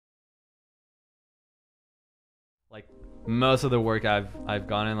Like most of the work I've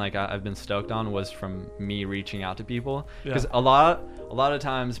gone in, like I've been stoked on, was from me reaching out to people, because a lot of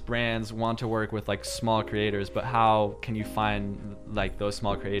times brands want to work with like small creators, but how can you find like those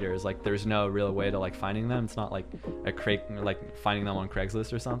small creators? Like there's no real way to like finding them. It's not like like finding them on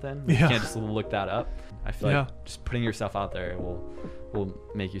Craigslist or something. You can't just look that up. I feel like just putting yourself out there will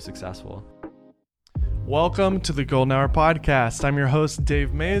make you successful. Welcome to the Golden Hour Podcast. I'm your host,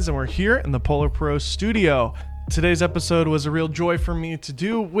 Dave Mays, and we're here in the Polar Pro studio. Today's episode was a real joy for me to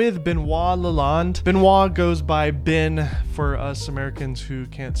do with Benoit Lalonde. Benoit goes by Ben for us Americans who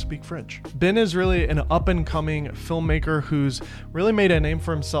can't speak French. Ben is really an up-and-coming filmmaker who's really made a name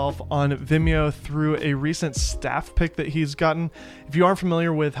for himself on Vimeo through a recent staff pick that he's gotten. If you aren't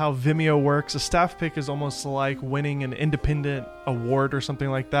familiar with how Vimeo works, a staff pick is almost like winning an independent award or something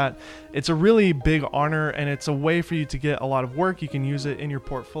like that. It's a really big honor, and it's a way for you to get a lot of work. You can use it in your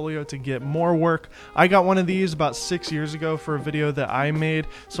portfolio to get more work. I got one of these about 6 years ago for a video that I made,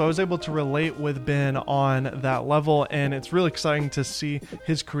 so I was able to relate with Ben on that level, and it's really exciting to see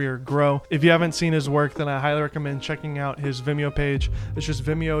his career grow. If you haven't seen his work, then I highly recommend checking out his Vimeo page. It's just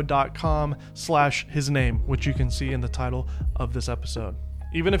vimeo.com/his name, which you can see in the title of this episode.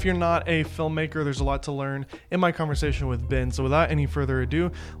 Even if you're not a filmmaker, there's a lot to learn in my conversation with Ben. So without any further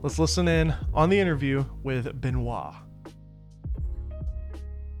ado, let's listen in on the interview with Benoit.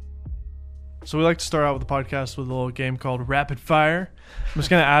 So we like to start out with the podcast with a little game called Rapid Fire. I'm just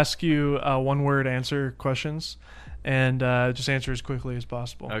going to ask you one-word answer questions, and just answer as quickly as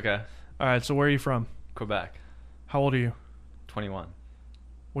possible. Okay. All right, so where are you from? Quebec. How old are you? 21.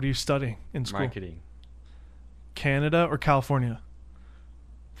 What are you studying in school? Marketing. Canada or California?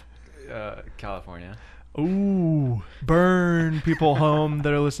 California. Ooh, burn people home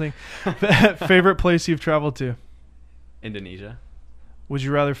that are listening. Favorite place you've traveled to? Indonesia. Would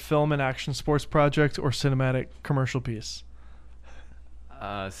you rather film an action sports project or cinematic commercial piece?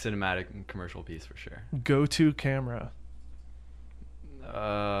 Cinematic and commercial piece for sure. Go-to camera?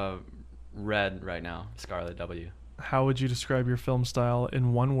 Red right now. Scarlet W. How would you describe your film style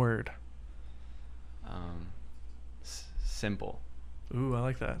in one word? Simple. Ooh, I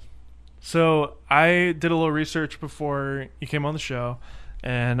like that. So I did a little research before you came on the show,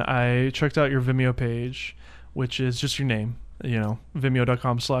 and I checked out your Vimeo page, which is just your name,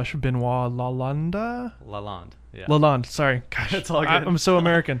 vimeo.com/Benoit Lalonde. Lalonde, yeah. Lalonde, sorry. Gosh, it's all good. I'm so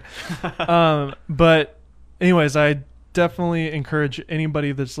American. But anyways, I definitely encourage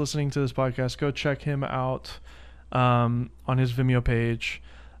anybody that's listening to this podcast, go check him out on his Vimeo page.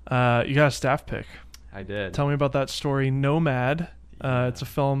 You got a staff pick. I did. Tell me about that story, Nomad. It's a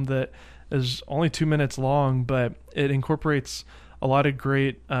film that is only 2 minutes long, but it incorporates a lot of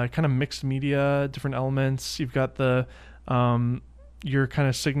great kind of mixed media, different elements. You've got the your kind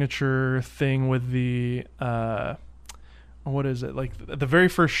of signature thing with the what is it? Like the very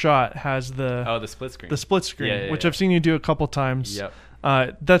first shot has the split screen. The split screen, which yeah. I've seen you do a couple times. Yep.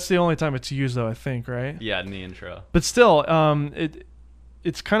 That's the only time it's used, though, I think, right? Yeah, in the intro. But still,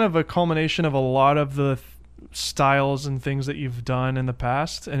 it's kind of a culmination of a lot of the styles and things that you've done in the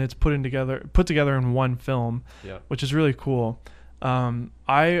past, and it's put together in one film, which is really cool.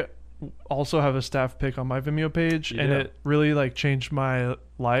 I also have a staff pick on my Vimeo page, and it really changed my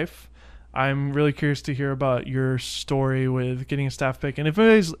life. I'm really curious to hear about your story with getting a staff pick, and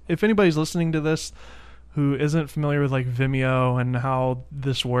if anybody's listening to this who isn't familiar with Vimeo and how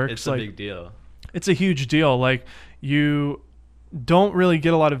this works, it's a big deal. It's a huge deal. You don't really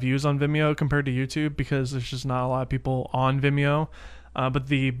get a lot of views on Vimeo compared to YouTube because there's just not a lot of people on Vimeo. But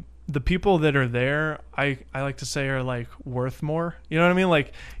the people that are there, I like to say, are worth more. You know what I mean?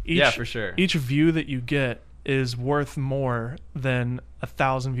 Yeah, for sure. Each view that you get is worth more than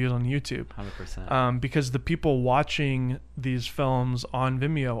 1,000 views on YouTube. 100%. Because the people watching these films on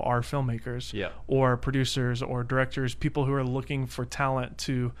Vimeo are filmmakers, or producers or directors, people who are looking for talent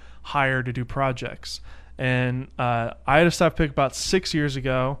to hire to do projects. And I had a staff pick about 6 years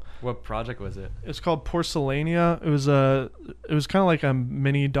ago. What project was it? It's called Porcellania. It was kind of like a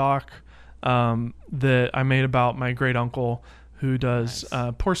mini doc that I made about my great uncle who does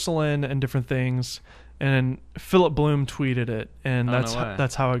porcelain and different things. And Philip Bloom tweeted it, and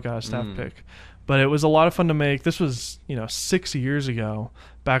that's how I got a staff pick. But it was a lot of fun to make. This was 6 years ago,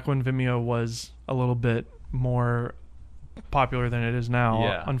 back when Vimeo was a little bit more popular than it is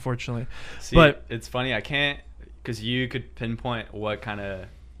now, unfortunately. See, but it's funny, I can't, because you could pinpoint what kind of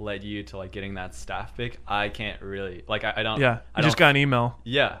led you to like getting that staff pick. I can't really, like, I don't. Yeah, I just got an email.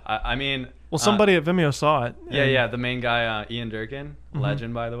 Yeah, I mean. Well, somebody at Vimeo saw it. Yeah, the main guy, Ian Durkin,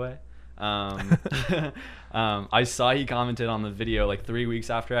 legend, by the way. I saw he commented on the video like 3 weeks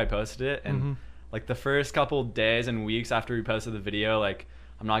after I posted it, and like the first couple days and weeks after we posted the video, like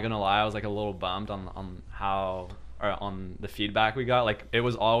I'm not gonna lie, I was like a little bummed on how, or on the feedback we got. Like it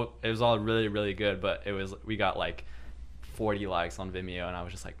was all really, really good, but we got like 40 likes on Vimeo, and I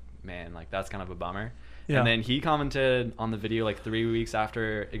was just like, man, like that's kind of a bummer. Yeah. And then he commented on the video like 3 weeks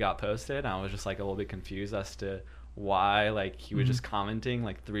after it got posted, and I was just like a little bit confused as to why like he was just commenting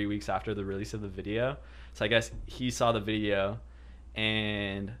like 3 weeks after the release of the video. So I guess he saw the video,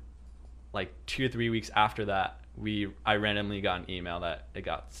 and like 2 or 3 weeks after that, I randomly got an email that it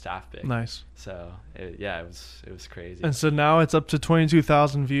got staff picked. Nice. So it was crazy. And so now it's up to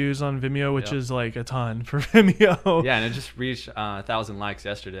 22,000 views on Vimeo, which is like a ton for Vimeo. Yeah, and it just reached 1,000 likes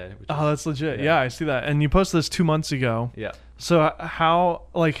yesterday. That's legit. Yeah, I see that. And you posted this 2 months ago. Yeah. So how,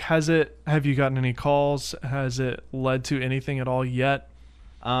 like, have you gotten any calls? Has it led to anything at all yet?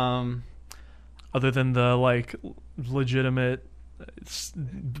 Other than the like legitimate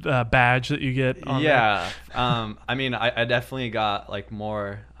badge that you get on there. I mean, I definitely got like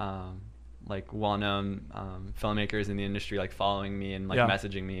more like well-known filmmakers in the industry like following me and like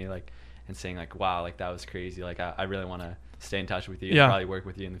messaging me like and saying like, wow, like that was crazy, like I really want to stay in touch with you and probably work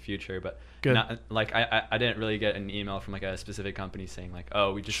with you in the future. But not, like I didn't really get an email from like a specific company saying like,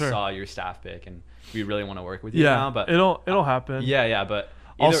 oh, we just saw your staff pick and we really want to work with you now. But it'll happen. But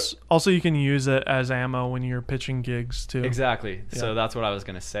also, you can use it as ammo when you're pitching gigs too. Exactly. Yeah. So that's what I was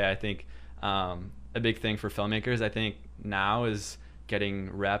going to say. I think a big thing for filmmakers, I think now is getting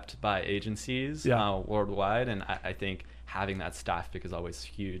repped by agencies worldwide. And I think having that staff pick is always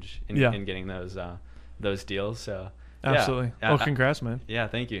huge in getting those deals. So absolutely. Well, congrats, man. Yeah.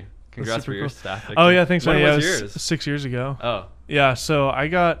 Thank you. Congrats for your staff pick. Oh yeah. Thanks, man. When was yours? 6 years ago. Oh yeah. So I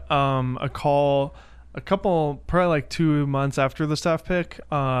got a call probably like 2 months after the staff pick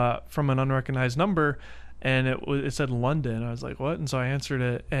from an unrecognized number, and it said London. I was like, what? And so I answered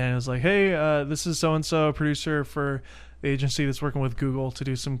it, and it was like, hey, this is so and so, a producer for the agency that's working with Google to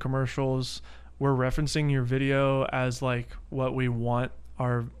do some commercials. We're referencing your video as like what we want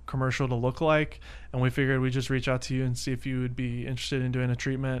our commercial to look like, and we figured we'd just reach out to you and see if you would be interested in doing a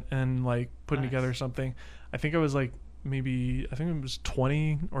treatment and like putting together something. I think I was like I think it was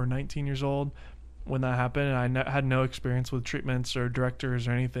 20 or 19 years old when that happened, and I had no experience with treatments or directors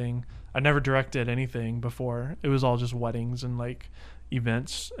or anything. I never directed anything before. It was all just weddings and like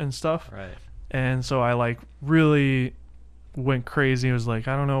events and stuff. Right. And so I like really went crazy. I was like,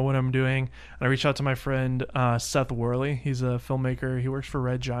 I don't know what I'm doing. And I reached out to my friend Seth Worley. He's a filmmaker. He works for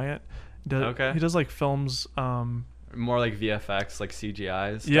Red Giant. He does like films. More like VFX, like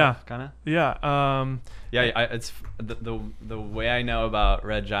CGI stuff, kind of. Yeah. It's the way I know about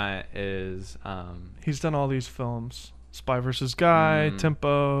Red Giant is he's done all these films: Spy vs. Guy,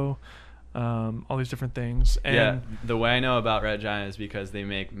 Tempo, all these different things. And the way I know about Red Giant is because they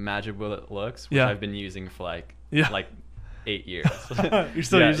make Magic Bullet looks, which I've been using for like 8 years. You're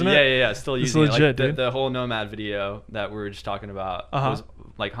still using it? Yeah. Still using legit, it. Like dude. the whole Nomad video that we were just talking about was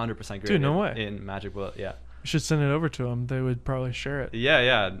like 100% great. Dude, no way. In Magic Bullet. Yeah. You should send it over to them. They would probably share it.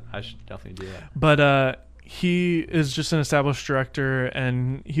 Yeah. I should definitely do that. But he is just an established director,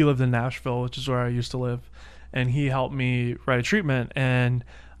 and he lived in Nashville, which is where I used to live. And he helped me write a treatment, and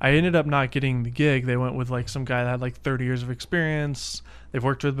I ended up not getting the gig. They went with like some guy that had like 30 years of experience. They've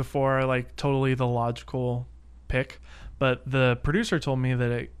worked with before, like totally the logical pick. But the producer told me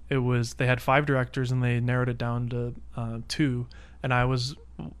that they had 5 directors and they narrowed it down to 2, and I was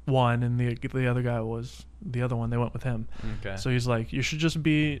one, and the other guy was the other one. They went with him. Okay. So he's like, you should just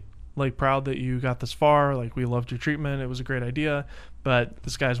be like proud that you got this far. Like, we loved your treatment. It was a great idea, but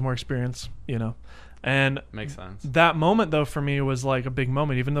this guy's more experienced, And makes sense. That moment though for me was like a big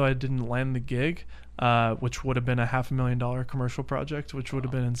moment, even though I didn't land the gig, which would have been a $500,000 commercial project, which would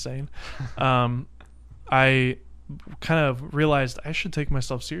have been insane. I kind of realized I should take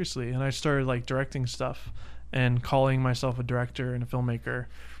myself seriously, and I started like directing stuff and calling myself a director and a filmmaker.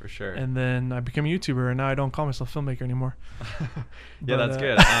 For sure. And then I became a YouTuber, and now I don't call myself a filmmaker anymore. That's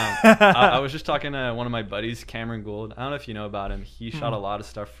good. I was just talking to one of my buddies, Cameron Gould. I don't know if you know about him. He shot a lot of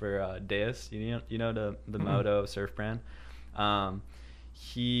stuff for Deus. You know the Moto surf brand.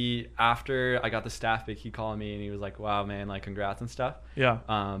 After I got the staff pick, he called me and he was like, "Wow, man, like congrats and stuff." Yeah.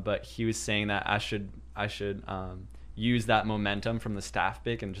 But he was saying that I should use that momentum from the staff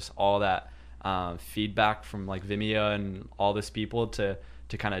pick and just all that feedback from like Vimeo and all this people to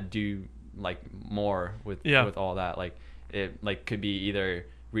kind of do like more with all that. Like it like could be either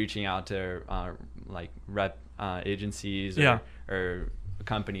reaching out to like rep agencies or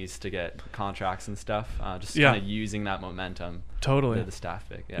companies to get contracts and stuff, just kind of using that momentum. Totally. The staff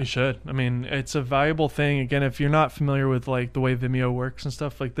pick. You should. I mean, it's a valuable thing. Again, if you're not familiar with like the way Vimeo works and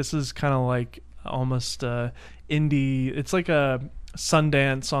stuff, like this is kind of like almost indie. It's like a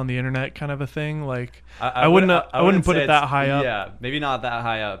Sundance on the internet kind of a thing. Like I wouldn't put it that high up. Yeah, maybe not that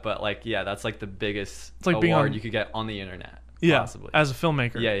high up, but like that's like the biggest it's like award you could get on the internet. Yeah, possibly. As a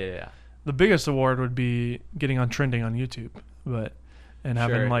filmmaker. Yeah. The biggest award would be getting on trending on YouTube, and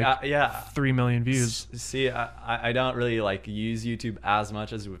having like 3 million views. See, I don't really like use YouTube as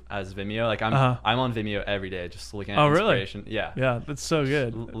much as Vimeo. Like I'm on Vimeo every day, just looking at inspiration. Really? Yeah, that's so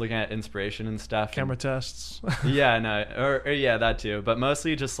good. Looking at inspiration and stuff. Camera tests. or that too, but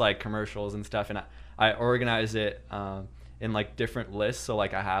mostly just like commercials and stuff. And I organize it in like different lists. So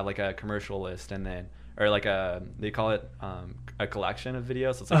like I have like a commercial list, and then like they call it a collection of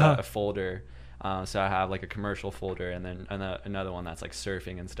videos. So it's like a folder. So I have like a commercial folder, and then another one that's like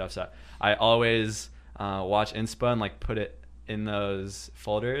surfing and stuff. So I always watch inspo and like put it in those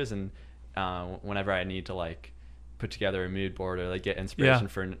folders, and whenever I need to like put together a mood board or like get inspiration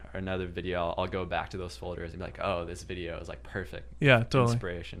for another video, I'll go back to those folders and be like, oh, this video is like perfect. Yeah, totally.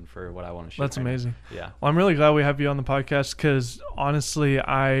 Inspiration for what I want to shoot. That's amazing. Now. Yeah. Well, I'm really glad we have you on the podcast, because honestly,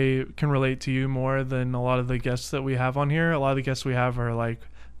 I can relate to you more than a lot of the guests that we have on here. A lot of the guests we have are like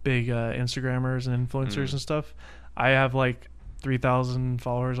big Instagrammers and influencers and stuff. I have like 3,000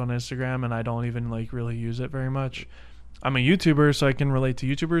 followers on Instagram, and I don't even like really use it very much. I'm a YouTuber, so I can relate to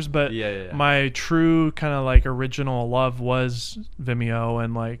YouTubers, but my true kind of like original love was Vimeo,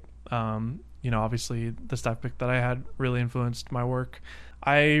 and like obviously the staff pick that I had really influenced my work.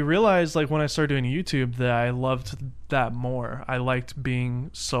 I realized like when I started doing YouTube that I loved that more. I liked being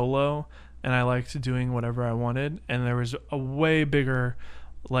solo, and I liked doing whatever I wanted, and there was a way bigger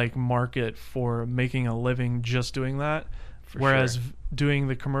like market for making a living just doing that. Whereas doing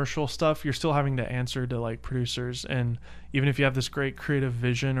the commercial stuff, you're still having to answer to like producers, and even if you have this great creative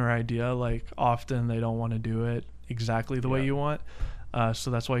vision or idea, like often they don't want to do it exactly the way you want.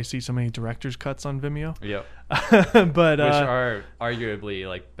 So that's why you see so many director's cuts on Vimeo. Yep. But which are arguably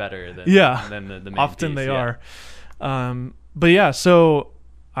like better than the main often piece, they are. But yeah, so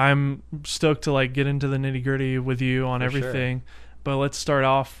I'm stoked to like get into the nitty gritty with you on everything. Sure. But let's start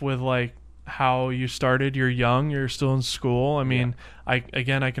off with like how you started. You're young, you're still in school. I mean, I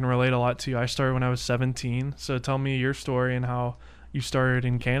can relate a lot to you. I started when I was 17. So tell me your story and how you started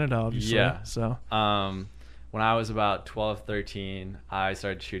in Canada, obviously. Yeah. So when I was about 12, 13, I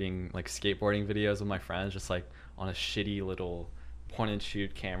started shooting like skateboarding videos with my friends, just like on a shitty little point and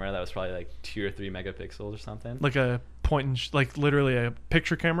shoot camera that was probably like 2 or 3 megapixels or something. Like a point and like literally a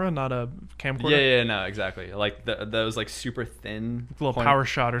picture camera, not a camcorder. Yeah, no, exactly. Like those like super thin, like a little power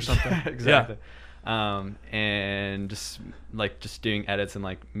shot or something. Exactly. And just doing edits in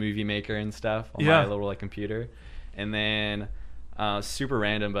like Movie Maker and stuff on my little like computer, and then super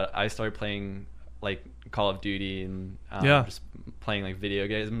random, but I started playing like Call of Duty and just playing like video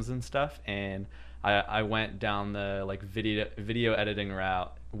games and stuff, and I went down the like video editing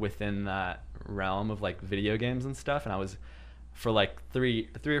route within that realm of like video games and stuff, and I was for like three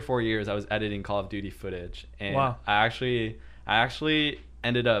or 4 years I was editing Call of Duty footage, and I actually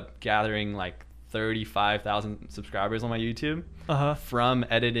ended up gathering like 35,000 subscribers on my YouTube from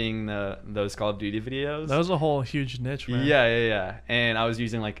editing those Call of Duty videos. That was a whole huge niche, man. Yeah. And I was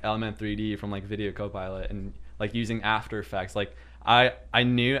using like Element 3D from like Video Copilot, and like using After Effects. Like I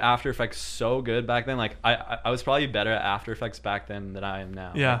knew After Effects so good back then. Like I was probably better at After Effects back then than I am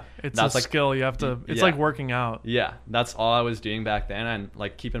now. Yeah, like, it's a like, skill you have to. It's like working out. Yeah, that's all I was doing back then. And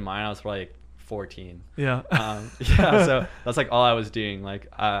like keep in mind I was probably like 14. Yeah. So that's like all I was doing. Like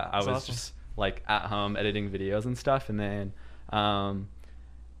I was awesome. Just like at home editing videos and stuff, and then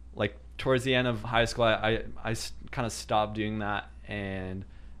like towards the end of high school I kind of stopped doing that, and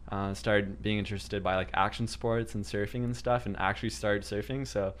started being interested by like action sports and surfing and stuff, and actually started surfing.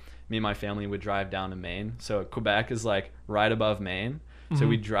 So me and my family would drive down to Maine. So Quebec is like right above Maine. So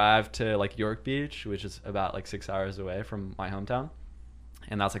we drive to like York Beach, which is about like 6 hours away from my hometown,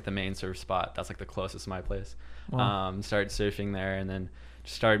 and that's like the main surf spot. That's like the closest to my place. Wow. Started surfing there, and then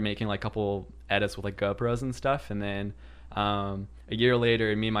just started making like a couple edits with like GoPros and stuff. And then a year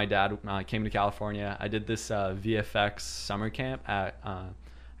later, me and my dad came to California. I did this VFX summer camp at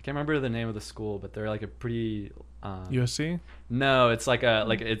I can't remember the name of the school, but they're like a pretty USC? No, it's like a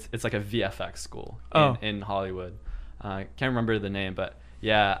it's like a VFX school in Hollywood. Can't remember the name, but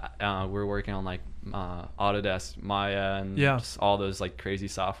we're working on like Autodesk, Maya, and just all those like crazy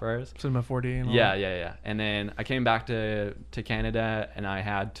softwares. Cinema 4D. And all yeah. And then I came back to Canada, and I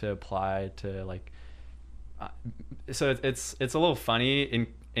had to apply to like. So it's a little funny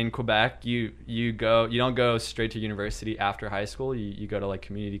in Quebec. You don't go straight to university after high school. You go to like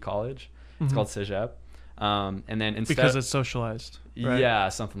community college. It's called Cégep. And then instead because it's socialized, right? Yeah,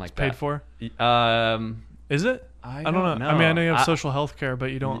 something like that. Paid for? Is it? I don't know. I mean, I know you have social health care, but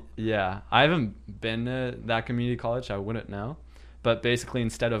you don't. Yeah, I haven't been to that community college. I wouldn't know. But basically,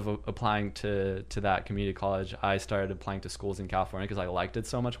 instead of applying to that community college, I started applying to schools in California because I liked it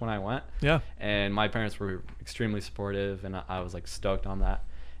so much when I went. Yeah. And my parents were extremely supportive, and I was like stoked on that.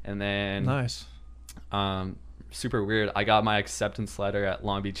 And then nice. Super weird. I got my acceptance letter at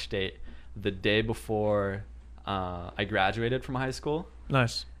Long Beach State the day before I graduated from high school.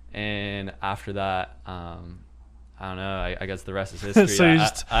 Nice. And after that, I don't know. I guess the rest is history. So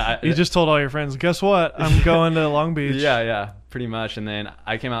you just told all your friends, guess what? I'm going to Long Beach. Yeah, pretty much. And then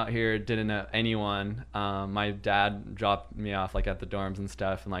I came out here, didn't know anyone. My dad dropped me off like at the dorms and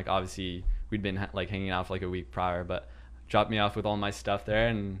stuff, and like obviously we'd been like hanging out for like a week prior, but dropped me off with all my stuff there,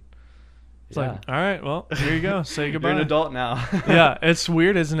 and it's like, all right, well, here you go. Say goodbye. You're an adult now. Yeah, it's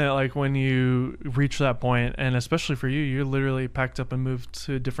weird, isn't it? Like when you reach that point, and especially for you literally packed up and moved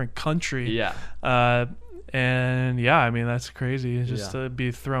to a different country. Yeah. And yeah, I mean, that's crazy just to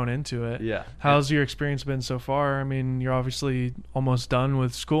be thrown into it. Yeah. How's your experience been so far? I mean, you're obviously almost done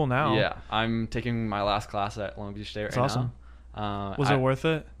with school now. Yeah. I'm taking my last class at Long Beach State right now. That's awesome. Was it worth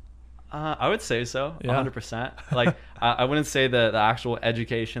it? I would say so. 100%. Like, I wouldn't say the actual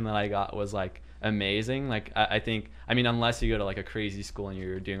education that I got was like amazing. Like, I think, I mean, unless you go to like a crazy school and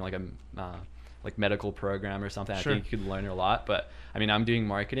you're doing like a like medical program or something, sure. I think you could learn a lot. But I mean, I'm doing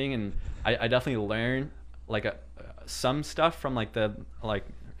marketing, and I definitely learn like some stuff from like the like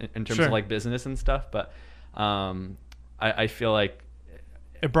in terms sure. of like business and stuff. But I feel like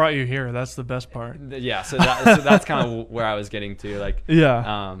it brought you here. That's the best part. Yeah. So that's kind of where I was getting to. Like,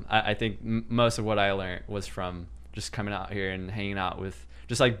 yeah. I think most of what I learned was from just coming out here and hanging out with,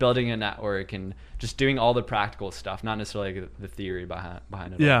 just like building a network and just doing all the practical stuff, not necessarily like the theory behind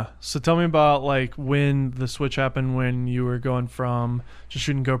it. Yeah. All. So tell me about like when the switch happened, when you were going from just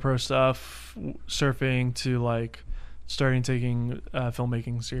shooting GoPro stuff, surfing, to like starting taking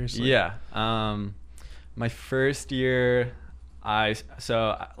filmmaking seriously. Yeah. My first year,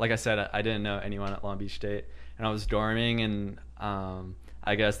 so like I said, I didn't know anyone at Long Beach State, and I was dorming, and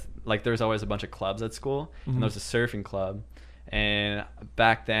I guess like there's always a bunch of clubs at school, and there was a surfing club. And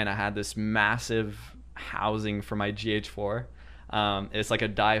back then I had this massive housing for my GH4. It's like a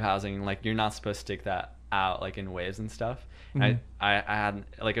dive housing. Like, you're not supposed to stick that out like in waves and stuff. And I had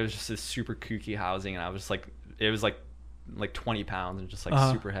like, it was just this super kooky housing, and I was like, it was like 20 pounds and just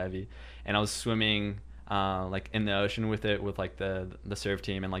like super heavy. And I was swimming like in the ocean with it, with like the surf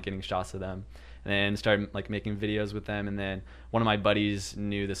team, and like getting shots of them. And then started like making videos with them. And then one of my buddies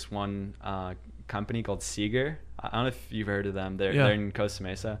knew this one company called Seeger. I don't know if you've heard of them. They're in Costa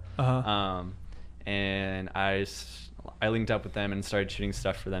Mesa. And I linked up with them and started shooting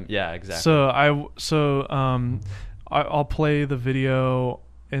stuff for them. Yeah, exactly. I'll play the video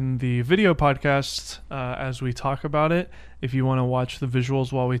in the video podcast as we talk about it. If you want to watch the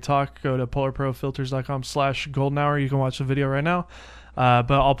visuals while we talk, go to polarprofilters.com/goldenhour. You can watch the video right now. But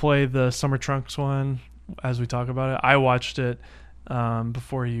I'll play the Summer Trunks one as we talk about it. I watched it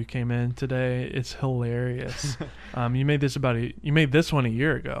before you came in today. It's hilarious. You made this one a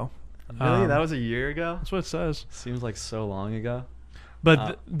year ago. Really? That was a year ago? That's what it says. Seems like so long ago.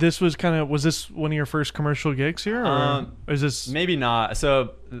 But this was was this one of your first commercial gigs here, or is this? Maybe not.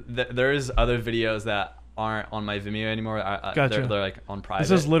 So there's other videos that aren't on my Vimeo anymore. Gotcha. They're like on private.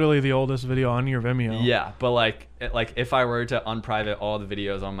 This is literally the oldest video on your Vimeo. Yeah, but like if I were to unprivate all the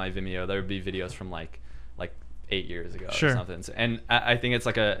videos on my Vimeo, there would be videos from like 8 years ago or something. And I think it's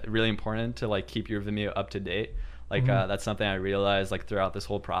like really important to like keep your Vimeo up to date. Like that's something I realized like throughout this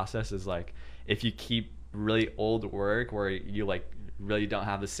whole process is like, if you keep really old work where you like really don't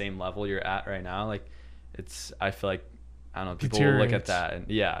have the same level you're at right now, like I feel like, I don't know, people will look at that, and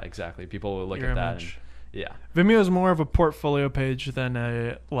yeah, exactly, people will look at that and, yeah. Vimeo is more of a portfolio page than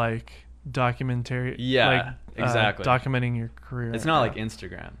a like documentary. Yeah, like, exactly. Documenting your career. It's not like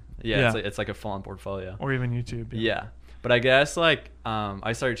Instagram. Yeah. It's like a full-on portfolio. Or even YouTube. Yeah. But I guess like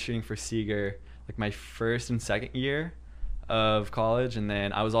I started shooting for Seeger like my first and second year of college, and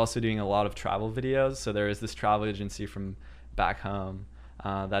then I was also doing a lot of travel videos. So there is this travel agency from back home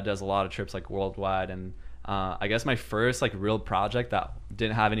that does a lot of trips like worldwide, and I guess my first like real project that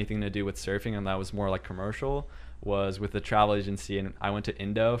didn't have anything to do with surfing and that was more like commercial was with the travel agency, and I went to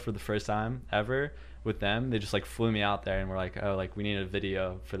Indo for the first time ever with them. They just like flew me out there and were like, oh, like we need a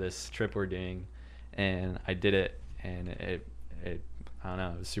video for this trip we're doing, and I did it, and it I don't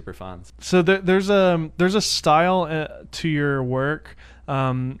know, it was super fun. So there's a style to your work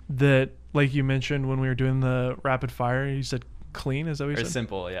that, like you mentioned when we were doing the rapid fire, you said clean. Is that what you Or said?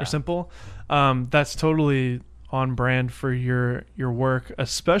 simple, yeah. Or simple. That's totally on brand for your work,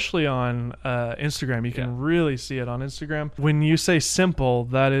 especially on Instagram. You can really see it on Instagram. When you say simple,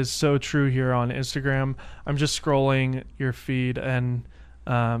 that is so true here on Instagram. I'm just scrolling your feed, and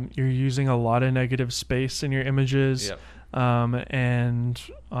you're using a lot of negative space in your images. Yep. And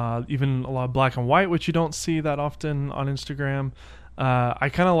even a lot of black and white, which you don't see that often on Instagram. I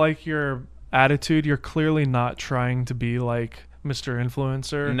kind of like your attitude. You're clearly not trying to be like Mr.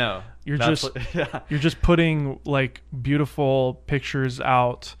 Influencer. No. You're just putting like beautiful pictures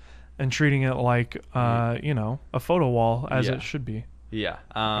out and treating it like a photo wall, as it should be. Yeah.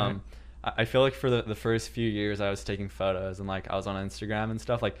 I feel like for the first few years I was taking photos and like I was on Instagram and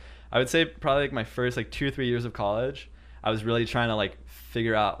stuff. Like I would say probably like my first like 2 or 3 years of college, I was really trying to like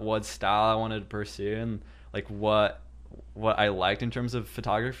figure out what style I wanted to pursue and like what I liked in terms of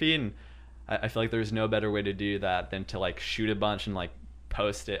photography. And I feel like there's no better way to do that than to like shoot a bunch and like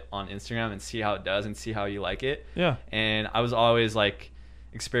post it on Instagram and see how it does and see how you like it. Yeah. And I was always like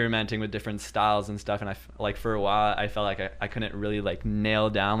experimenting with different styles and stuff, and I like for a while I felt like I couldn't really like nail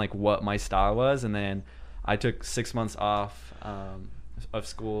down like what my style was. And then I took 6 months off of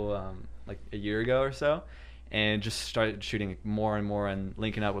school like a year ago or so, and just started shooting more and more and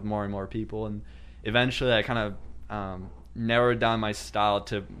linking up with more and more people. And eventually I kind of narrowed down my style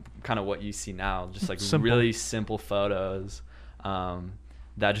to kind of what you see now, just like really simple photos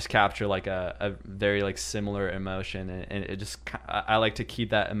that just capture like a very like similar emotion, and it just, I like to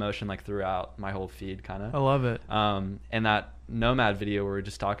keep that emotion like throughout my whole feed kind of. I love it. And that Nomad video we were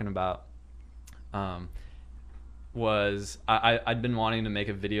just talking about was I'd been wanting to make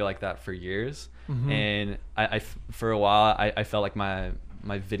a video like that for years. Mm-hmm. And I for a while I felt like my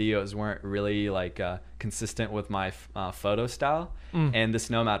videos weren't really like consistent with my photo style. And this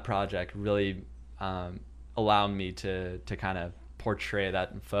Nomad project really allowed me to kind of portray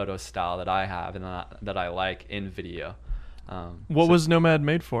that photo style that I have and that I like in video. What was Nomad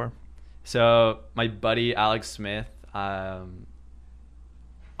made for? So my buddy Alex Smith, like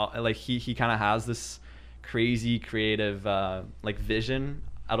he kind of has this crazy creative like vision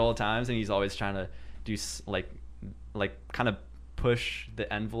at all times, and he's always trying to do like kind of push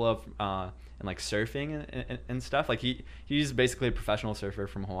the envelope and like surfing and stuff. Like he's basically a professional surfer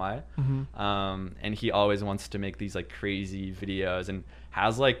from Hawaii. Mm-hmm. And he always wants to make these like crazy videos, and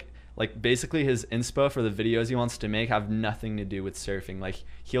has like basically his inspo for the videos he wants to make have nothing to do with surfing. Like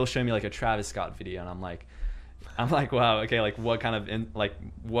he'll show me like a Travis Scott video, and I'm like, wow, okay, like what kind of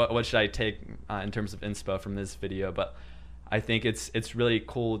what should I take in terms of inspo from this video? But I think it's really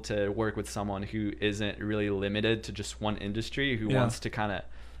cool to work with someone who isn't really limited to just one industry, who wants to kind of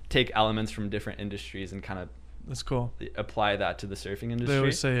take elements from different industries and kind of that's cool apply that to the surfing industry. They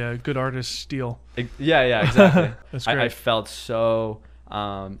always say good artists steal. Yeah, exactly. That's great. I felt so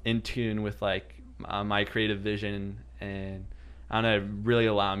in tune with like my creative vision, and I don't know, it really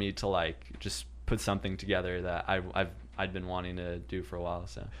allowed me to like just put something together that I'd been wanting to do for a while.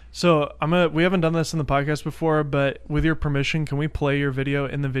 So we haven't done this in the podcast before, but with your permission, can we play your video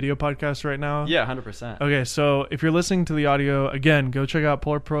in the video podcast right now? Yeah, 100%. Okay, so if you're listening to the audio, again, go check out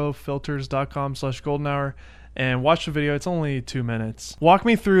polarprofilters.com/goldenhour and watch the video. It's only 2 minutes. Walk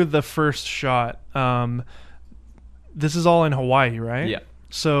me through the first shot. This is all in Hawaii, right? Yeah.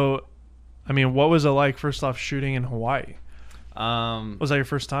 So, I mean, what was it like first off shooting in Hawaii? Was that your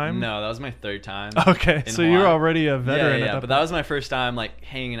first time? No, that was my third time. Okay, so you're already a veteran. Yeah, but that was my first time like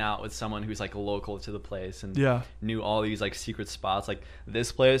hanging out with someone who's like local to the place and knew all these like secret spots. Like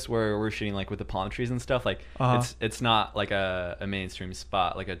this place where we're shooting like with the palm trees and stuff, like it's not like a mainstream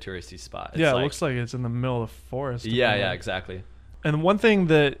spot, like a touristy spot. It's it looks like it's in the middle of the forest. Yeah, exactly. And one thing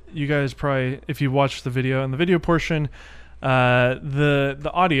that you guys probably, if you watch the video, in the video portion,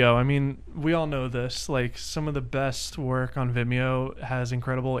 the audio, I mean, we all know this, like some of the best work on Vimeo has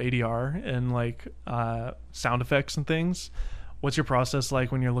incredible ADR and like sound effects and things. What's your process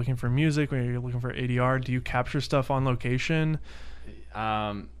like when you're looking for music, when you're looking for ADR? Do you capture stuff on location?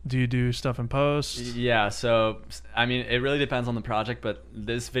 Do you do stuff in post? Yeah, so I mean, it really depends on the project, but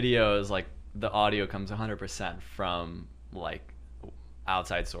this video is like the audio comes 100% from like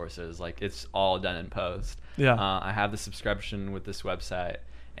outside sources. Like it's all done in post. I have the subscription with this website.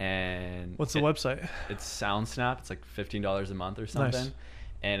 And what's the website? It's SoundSnap. It's like $15 a month or something. Nice.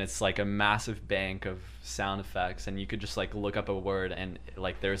 And it's like a massive bank of sound effects, and you could just like look up a word and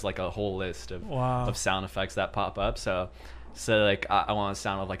like there's like a whole list of sound effects that pop up. So like I want a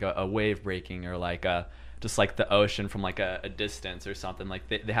sound of like a wave breaking, or like just like the ocean from like a distance or something. Like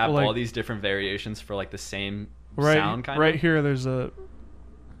they have all these different variations for like the same sound kind of. Right here there's a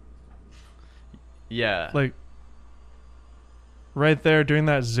like right there doing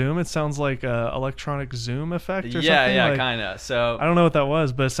that zoom. It sounds like a electronic zoom effect or something. Yeah, like, kind of. So I don't know what that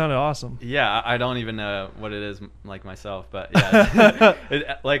was, but it sounded awesome. Yeah, I don't even know what it is like myself, but yeah,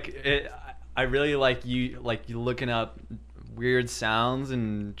 I really like you looking up weird sounds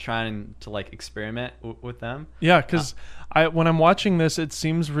and trying to like experiment with them. Yeah, because when I'm watching this, it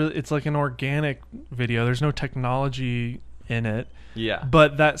seems really, it's like an organic video. There's no technology in it. Yeah,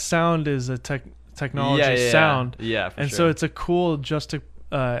 but that sound is a technology sound. Yeah, for and sure. so it's a cool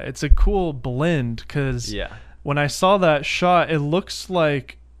it's a cool blend, because when I saw that shot, it looks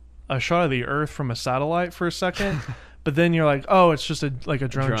like a shot of the Earth from a satellite for a second, but then you're like, oh, it's just a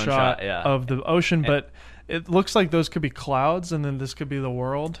drone shot of the ocean, but it looks like those could be clouds, and then this could be the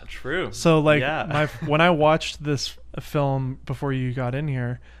world. True. So like when I watched this film before you got in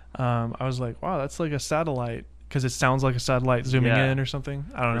here, I was like, wow, that's like a satellite, because it sounds like a satellite zooming in or something.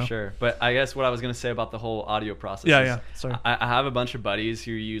 I don't know. For sure. But I guess what I was going to say about the whole audio process Sorry. I have a bunch of buddies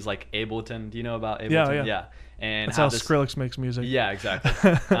who use like Ableton. Do you know about Ableton? Yeah. And that's how Skrillex makes music. Yeah, exactly.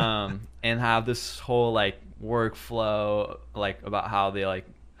 And have this whole like workflow like about how they like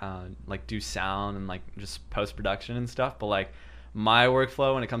do sound and like just post-production and stuff. But like my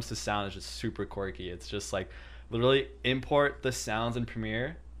workflow when it comes to sound is just super quirky. It's just like literally import the sounds in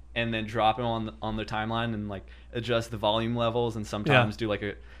Premiere and then drop them on the timeline and like adjust the volume levels, and sometimes do like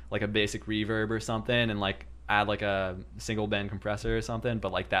a basic reverb or something, and like add like a single band compressor or something.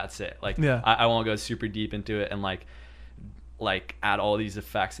 But like that's it. Like I won't go super deep into it and like add all these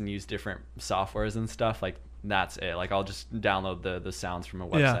effects and use different softwares and stuff. Like that's it. Like I'll just download the sounds from a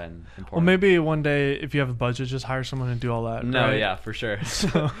website and import. Well, maybe one day if you have a budget, just hire someone to do all that. No, right? yeah, for sure.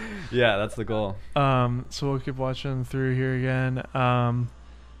 So, yeah, that's the goal. So we'll keep watching through here again.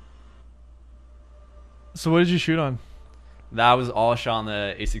 So what did you shoot on? That was all shot on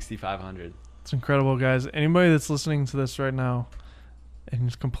the A6500. It's incredible, guys. Anybody that's listening to this right now and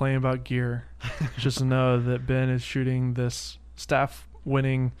is complaining about gear, just know that Ben is shooting this staff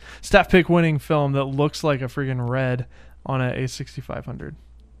pick winning film that looks like a freaking red on an A6500.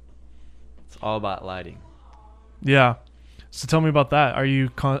 It's all about lighting. Yeah. So tell me about that. Are you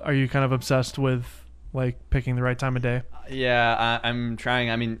kind of obsessed with like picking the right time of day? Yeah, I'm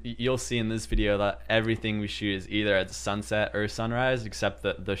trying. I mean, you'll see in this video that everything we shoot is either at sunset or sunrise, except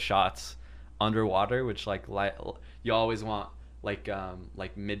the shots underwater, which like light, you always want like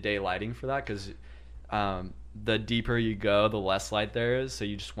midday lighting for that, because the deeper you go, the less light there is. So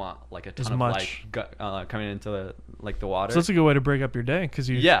you just want like a ton of light coming into the water. So that's a good way to break up your day, because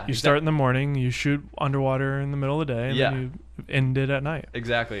you start in the morning, you shoot underwater in the middle of the day, and then you end it at night.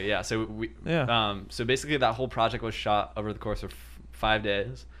 Exactly. Yeah. So so basically that whole project was shot over the course of 5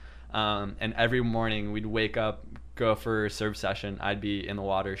 days, and every morning we'd wake up, go for a surf session. I'd be in the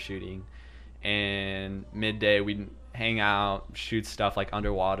water shooting, and midday we'd hang out, shoot stuff like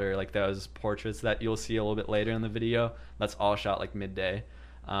underwater, like those portraits that you'll see a little bit later in the video. That's all shot like midday.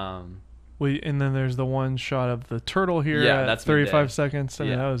 And then there's the one shot of the turtle here at that's 35 midday. Seconds. I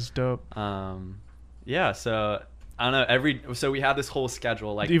mean, that was dope. So I don't know. So we had this whole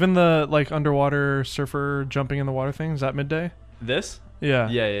schedule, like even the like underwater surfer jumping in the water thing. Is that midday? This? Yeah.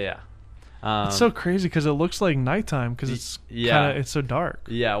 It's so crazy because it looks like nighttime because it's it's so dark.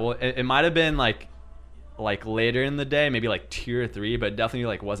 Yeah. Well, it might have been like later in the day, maybe like 2 or 3, but definitely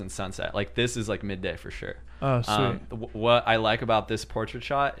like wasn't sunset. Like this is like midday for sure. Oh, sweet. What I like about this portrait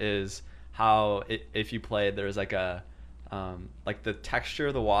shot is how if you play, there's like a like the texture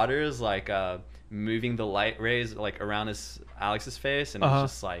of the water is like moving the light rays like around Alex's face, and it's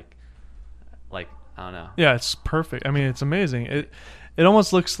just like I don't know. Yeah, it's perfect. I mean, it's amazing. It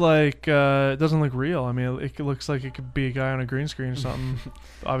almost looks like it doesn't look real. I mean, it looks like it could be a guy on a green screen or something.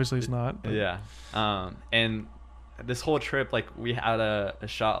 Obviously, it's not. But. Yeah. And this whole trip, like we had a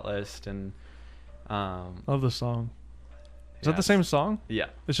shot list, and love the song. Is that the same song? Yeah.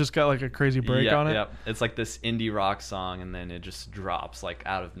 It's just got like a crazy break on it. Yeah. It's like this indie rock song, and then it just drops like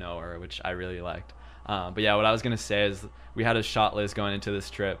out of nowhere, which I really liked. But yeah, what I was gonna say is we had a shot list going into this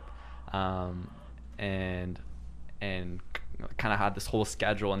trip, and kind of had this whole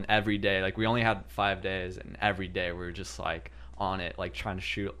schedule, and every day, like we only had 5 days, and every day we were just like on it, like trying to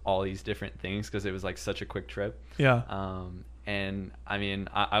shoot all these different things because it was like such a quick trip. Yeah. And I mean,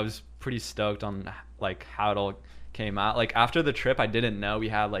 I was pretty stoked on like how it all came out. Like after the trip, I didn't know we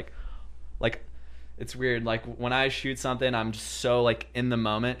had like it's weird. Like when I shoot something, I'm just so like in the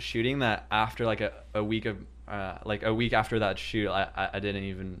moment shooting that after like a week of like a week after that shoot, I didn't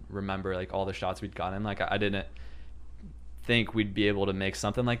even remember like all the shots we'd gotten. Like I didn't think we'd be able to make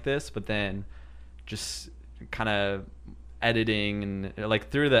something like this, but then just kind of editing and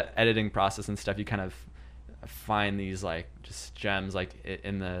like through the editing process and stuff, you kind of find these like just gems like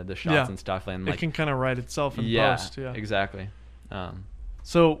in the shots and stuff, and like it can kind of write itself in post. Yeah, exactly.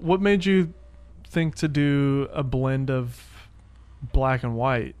 So what made you think to do a blend of black and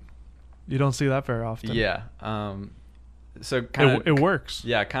white? You don't see that very often. Yeah. So kind of it works.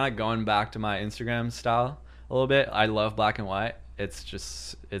 Yeah, kind of going back to my Instagram style a little bit. I love black and white.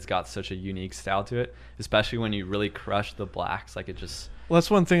 It's got such a unique style to it, especially when you really crush the blacks. Like it just. Well, that's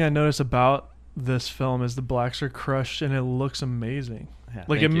one thing I notice about this film is the blacks are crushed and it looks amazing. Yeah,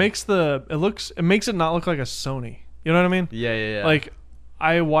 like it makes it not look like a Sony. You know what I mean? Yeah. Like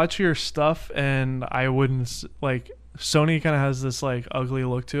I watch your stuff and I wouldn't like Sony kind of has this like ugly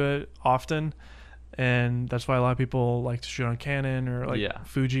look to it often, and that's why a lot of people like to shoot on Canon or like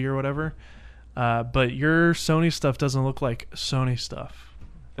Fuji or whatever. But your Sony stuff doesn't look like Sony stuff.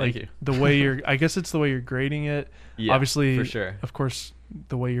 Thank you. The way I guess it's the way you're grading it. Yeah, obviously, for sure. Of course,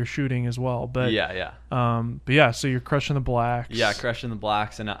 the way you're shooting as well. But yeah. But yeah, so you're crushing the blacks. Yeah, crushing the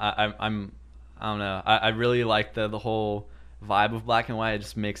blacks, and I don't know. I really like the whole vibe of black and white. It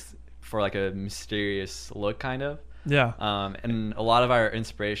just makes for like a mysterious look, kind of. Yeah. And a lot of our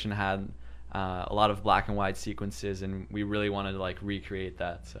inspiration had a lot of black and white sequences, and we really wanted to like recreate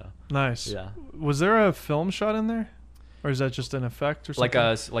that. So nice. Yeah. Was there a film shot in there, or is that just an effect or something?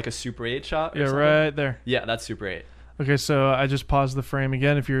 Like a Super 8 shot? Yeah, right there. Yeah, that's Super 8. Okay, so I just paused the frame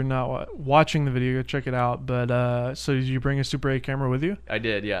again. If you're not watching the video, go check it out. But so did you bring a Super 8 camera with you? I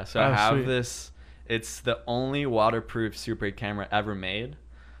did, yeah. So I have this. It's the only waterproof Super 8 camera ever made.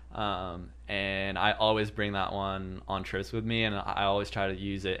 And I always bring that one on trips with me, and I always try to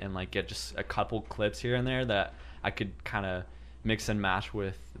use it and like get just a couple clips here and there that I could kind of mix and match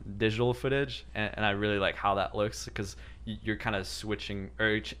with digital footage, and I really like how that looks, because you're kind of switching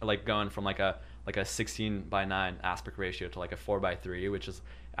or like going from like a 16:9 aspect ratio to like a 4:3, which is,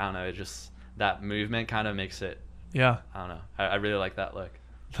 I don't know, it just, that movement kind of makes it, I don't know, I really like that look.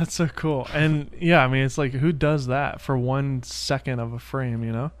 That's so cool. And yeah, I mean, it's like, who does that for 1 second of a frame,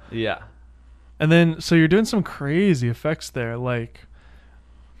 you know? Yeah. And then, so you're doing some crazy effects there, like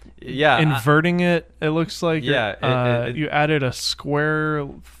inverting it looks like. Yeah. You added a square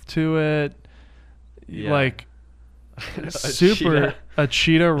to it. Yeah. Like a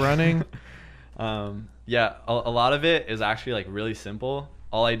cheetah running. Yeah, a lot of it is actually like really simple.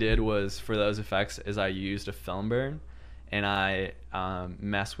 All I did was, for those effects, is I used a film burn, and I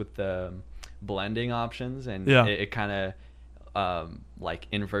messed with the blending options, and it kind of like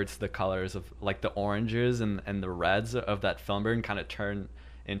inverts the colors of like the oranges and the reds of that film burn kind of turn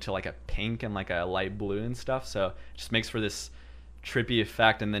into like a pink and like a light blue and stuff. So it just makes for this trippy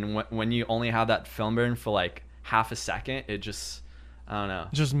effect. And then when you only have that film burn for like half a second, it just, I don't know.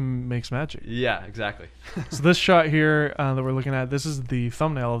 It just makes magic. Yeah, exactly. So this shot here that we're looking at, this is the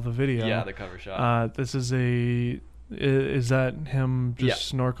thumbnail of the video. Yeah, the cover shot. This is is that him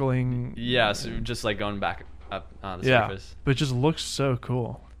just snorkeling? Yeah, so just like going back up on the surface. But it just looks so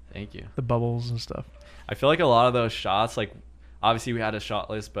cool. Thank you. The bubbles and stuff. I feel like a lot of those shots, like obviously we had a shot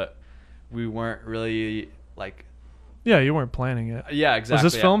list, but we weren't really like. Yeah, you weren't planning it. Yeah, exactly.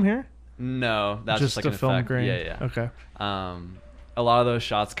 Was this film here? No, that's just like a an film effect. grain. Yeah. Okay. A lot of those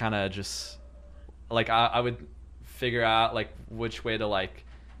shots kind of just like I would figure out like which way to like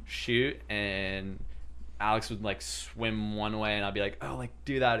shoot, and Alex would like swim one way, and I'd be like, oh, like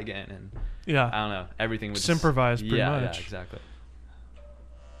do that again, and I don't know, everything would just improvise pretty much. Yeah, exactly.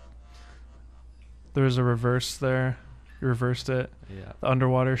 There was a reverse there. You reversed it. Yeah. The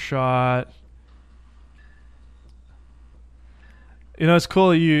underwater shot. You know, it's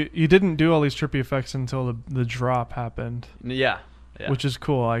cool. You didn't do all these trippy effects until the drop happened. Yeah. Which is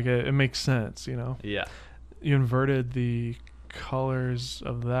cool. Like it makes sense, you know. Yeah. You inverted the colors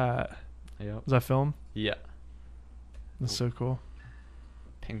of that. Yeah. Was that film? Yeah. That's so cool.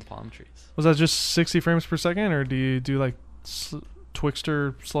 Pink palm trees. Was that just 60 frames per second, or do you do like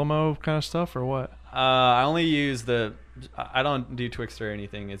Twixtor slow-mo kind of stuff, or what? I only use I don't do Twixtor or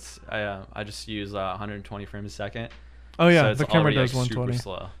anything. It's I just use 120 frames a second. Oh yeah, so the camera does like 120. Super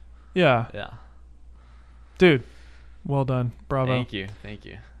slow. Yeah. Yeah. Dude, well done. Bravo. Thank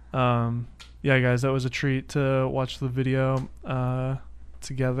you. Yeah, guys, that was a treat to watch the video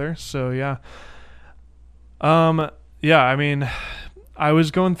together. So yeah. Yeah, I mean, I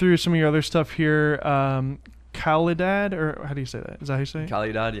was going through some of your other stuff here. Calidad, or how do you say that? Is that how you say it?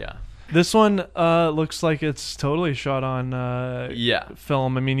 Calidad, yeah. This one looks like it's totally shot on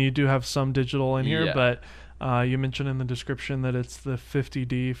film. I mean, you do have some digital in here, but you mentioned in the description that it's the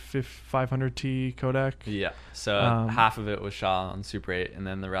 50D 500T codec. Yeah, so half of it was shot on Super 8, and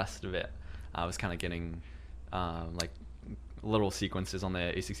then the rest of it I was kind of getting like little sequences on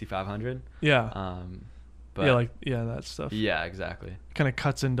the A6500. Yeah. But that stuff. Yeah, exactly. Kind of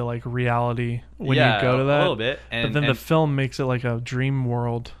cuts into like reality when you Yeah, go to that. a little bit. But then the film makes it like a dream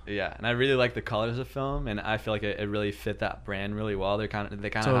world. Yeah, and I really like the colors of film, and I feel like it really fit that brand really well. They kind of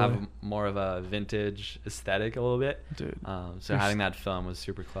Totally. have more of a vintage aesthetic a little bit. Dude. So having that film was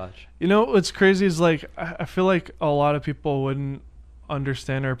super clutch. You know what's crazy is like I feel like a lot of people wouldn't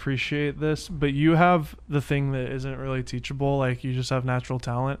understand or appreciate this, but you have the thing that isn't really teachable. Like you just have natural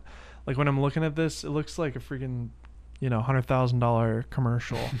talent. Like when I'm looking at this, it looks like a freaking, $100,000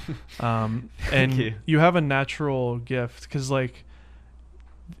 commercial. And you have a natural gift because like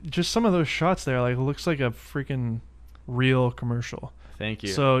just some of those shots there, like it looks like a freaking real commercial. Thank you.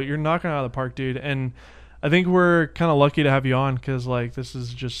 So you're knocking it out of the park, dude. And I think we're kind of lucky to have you on because like this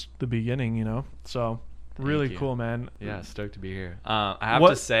is just the beginning, So really cool, man. Yeah, stoked to be here. I have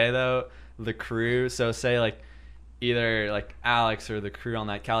to say though, the crew. So say like either like Alex or the crew on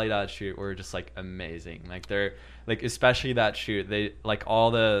that Cali Dot shoot were just like amazing. Like they're like, especially that shoot, they like all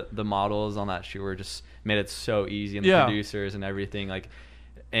the models on that shoot were just made it so easy, and the producers and everything. Like,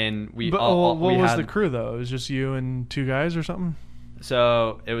 and what was the crew though? It was just you and two guys or something.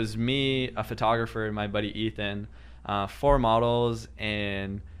 So it was me, a photographer, and my buddy Ethan, 4 models,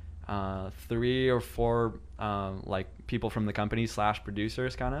 and 3 or 4 like people from the company /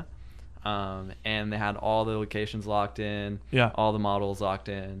 producers kind of. And they had all the locations locked in, all the models locked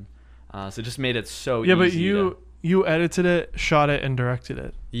in. So it just made it so easy. Yeah, but you edited it, shot it, and directed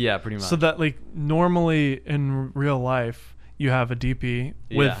it. Yeah, pretty much. So that like normally in real life you have a DP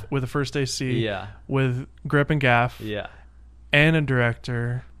with a first AC, with grip and gaff, and a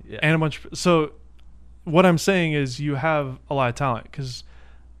director, and a bunch. So what I'm saying is you have a lot of talent because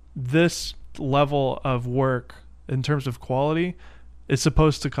this level of work in terms of quality is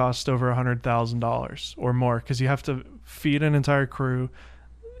supposed to cost over $100,000 or more because you have to feed an entire crew,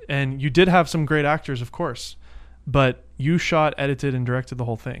 and you did have some great actors, of course, but you shot, edited, and directed the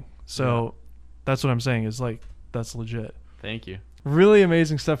whole thing. So that's what I'm saying is like that's legit. Thank you. Really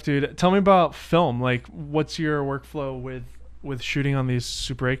amazing stuff, dude. Tell me about film. Like, what's your workflow with shooting on these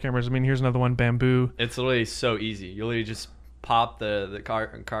Super 8 cameras? I mean, here's another one, Bamboo. It's literally so easy. You literally just pop the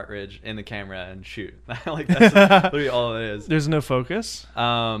cartridge in the camera and shoot. Like that's literally all it is. There's no focus.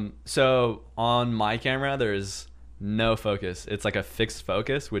 So on my camera, there's no focus. It's like a fixed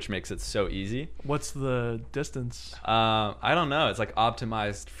focus, which makes it so easy. What's the distance? I don't know. It's like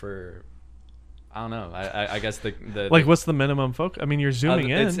optimized for. I don't know. I guess the like what's the minimum focus? I mean, you're zooming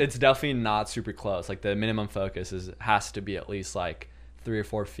in. It's definitely not super close. Like the minimum focus has to be at least like 3 or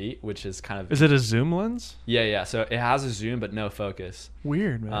 4 feet, which is kind of. Is it a zoom lens? Yeah. So it has a zoom, but no focus.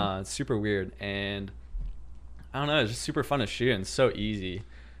 Weird, man. It's super weird, and I don't know. It's just super fun to shoot and so easy.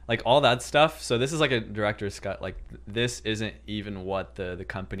 Like all that stuff. So this is like a director's cut. Like this isn't even what the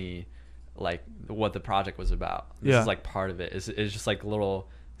company, like what the project was about. This is like part of it. It's just like little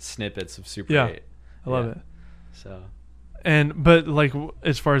snippets of Super 8. I love it. So. But like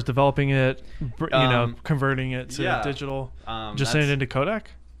as far as developing it, converting it to digital, just send it into Kodak?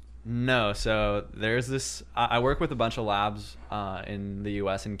 No. So there's this, I work with a bunch of labs in the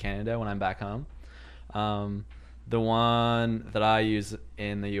US and Canada when I'm back home. The one that I use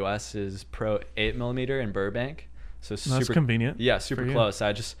in the US is Pro 8mm in Burbank. So that's convenient. Yeah, super close.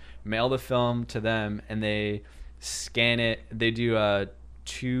 I just mail the film to them and they scan it. They do a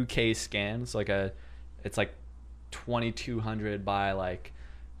 2K scan. So it's like 2200 by like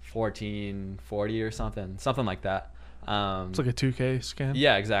 1440 or something like that. It's like a 2K scan.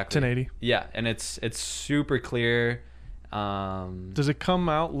 Yeah, exactly. 1080. Yeah, and it's super clear. Does it come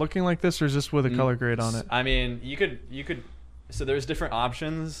out looking like this, or is this with a color grade on it? I mean, you could. So there's different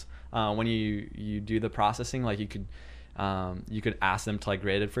options when you do the processing. Like you could ask them to like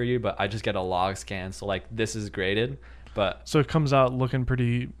grade it for you, but I just get a log scan. So like this is graded, but so it comes out looking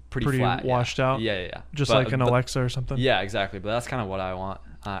pretty flat, washed out. Yeah. Just like an Alexa or something. Yeah, exactly. But that's kind of what I want.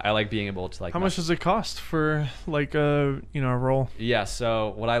 I like being able to like. How much does it cost for like a roll? Yeah.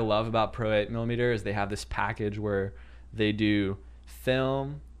 So what I love about Pro 8mm is they have this package where they do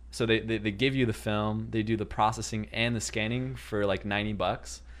film. So they give you the film, they do the processing and the scanning for like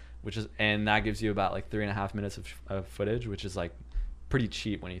 $90, and that gives you about like 3.5 minutes of footage, which is like pretty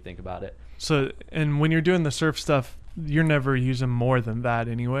cheap when you think about it. So, and when you're doing the surf stuff, you're never using more than that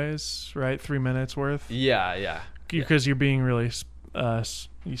anyways, right? 3 minutes worth? Yeah. Because you're being really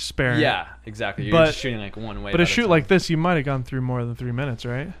sparing. Yeah, exactly. You're just shooting like one way. But a shoot like this, you might have gone through more than 3 minutes,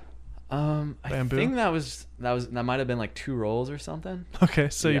 right? I think that might have been like 2 rolls or something. Okay,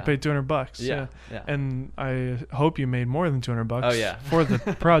 so you paid $200. Yeah. And I hope you made more than $200. Oh yeah. For the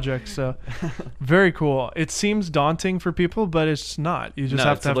project. So very cool. It seems daunting for people, but it's not. You just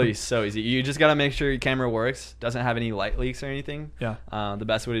have to it's so easy. You just gotta make sure your camera works, doesn't have any light leaks or anything. Yeah. The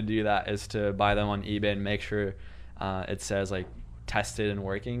best way to do that is to buy them on eBay and make sure it says like tested and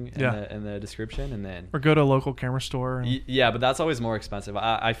working in the description, and then or go to a local camera store. But that's always more expensive.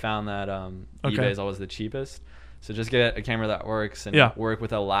 I found that eBay is always the cheapest. So just get a camera that works and work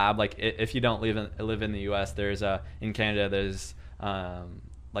with a lab. Like if you don't live in the U.S., in Canada there's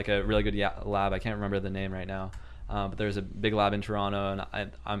like a really good lab. I can't remember the name right now, but there's a big lab in Toronto,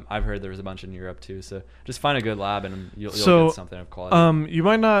 and I've heard there's a bunch in Europe too. So just find a good lab and you'll get something of quality. You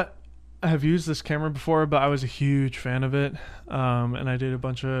might not have used this camera before, but I was a huge fan of it, and I did a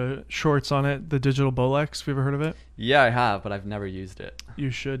bunch of shorts on it. The digital Bolex. Have you ever heard of it? Yeah, I have, but I've never used it.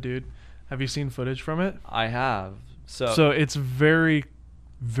 You should, dude. Have you seen footage from it? I have. So it's very,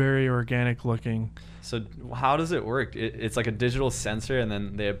 very organic looking. So how does it work? It's like a digital sensor, and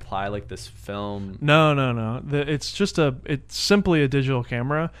then they apply like this film. No. It's simply a digital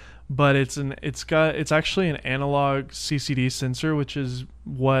camera, but it's actually an analog CCD sensor, which is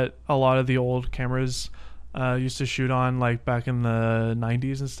what a lot of the old cameras used to shoot on, like back in the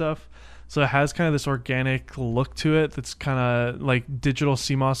 90s and stuff. So it has kind of this organic look to it that's kind of like digital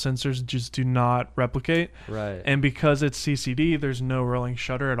CMOS sensors just do not replicate. Right. And because it's CCD, there's no rolling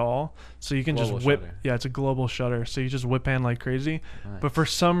shutter at all. So you can global just whip. Shutter. Yeah, it's a global shutter. So you just whip pan like crazy. Nice. But for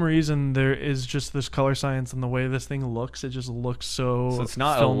some reason, there is just this color science and the way this thing looks. It just looks so. So it's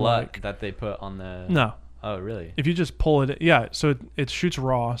not a LUT that they put on the. No. Oh, really? If you just pull it, yeah. So it shoots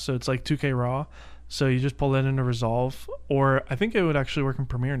RAW. So it's like 2K RAW. So you just pull that into Resolve, or I think it would actually work in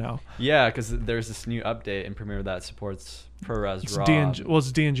Premiere now. Yeah, because there's this new update in Premiere that supports ProRes RAW.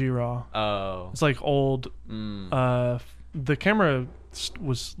 It's DNG RAW. Oh. It's like old. The camera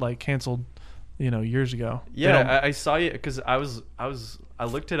was like canceled, years ago. Yeah, I saw you because I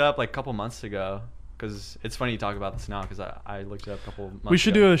looked it up like a couple months ago. Because it's funny you talk about this now, because I looked it up a couple months ago. We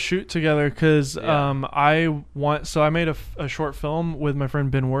should do a shoot together, because I made a short film with my friend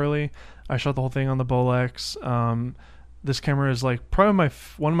Ben Worley. I shot the whole thing on the Bolex. This camera is like probably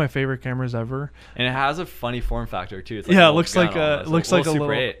one of my favorite cameras ever. And it has a funny form factor too. It's like it looks like a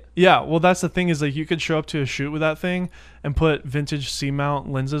little. 8. Yeah, well, that's the thing, is like you could show up to a shoot with that thing and put vintage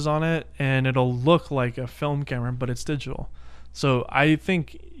C-mount lenses on it, and it'll look like a film camera, but it's digital. So I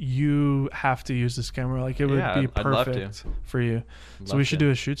think you have to use this camera. Like it would be perfect for you. So we should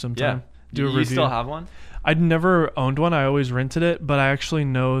do a shoot sometime. Yeah. Do a review. You still have one? I'd never owned one. I always rented it, but I actually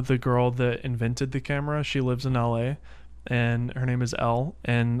know the girl that invented the camera. She lives in LA, and her name is Elle,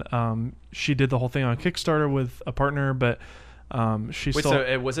 and she did the whole thing on Kickstarter with a partner, but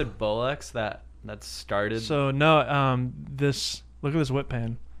so was it Bolex that started? So no, look at this whip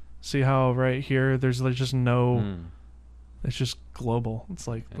pan. See how right here there's like just no. It's just global. It's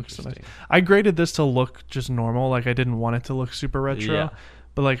like looks so nice. I graded this to look just normal. Like I didn't want it to look super retro. Yeah.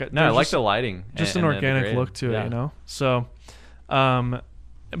 But like I like the lighting. Just an organic look to it, So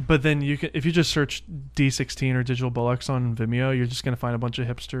but then if you just search D16 or digital Bolex on Vimeo, you're just gonna find a bunch of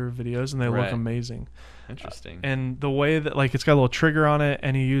hipster videos, and they look amazing. Interesting. And the way that like it's got a little trigger on it,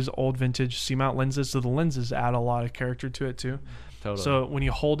 and you use old vintage C-mount lenses, so the lenses add a lot of character to it too. Totally. So when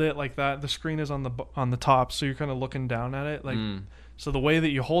you hold it like that, the screen is on the top, so you're kind of looking down at it. Like, so the way that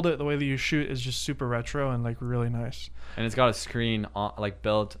you hold it, the way that you shoot is just super retro and like really nice. And it's got a screen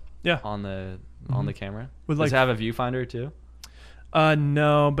built on the camera. Does it have a viewfinder too?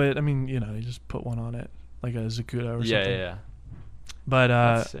 No, but I mean, you just put one on it, like a Zacuto or something. Yeah. But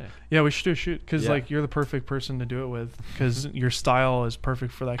we should do a shoot, because like you're the perfect person to do it with, because your style is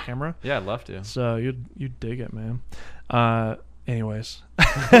perfect for that camera. Yeah, I'd love to. So you'd dig it, man. Anyways,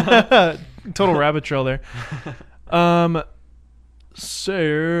 total rabbit trail there.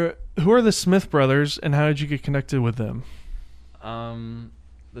 So who are the Smith brothers, and how did you get connected with them?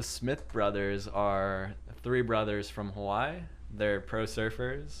 The Smith brothers are 3 brothers from Hawaii. They're pro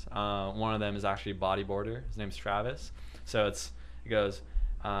surfers. One of them is actually a bodyboarder. His name's Travis. So it goes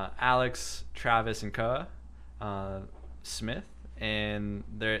Alex, Travis, and Koa Smith, and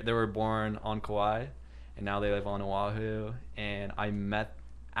they were born on Kauai, and now they live on Oahu. And I met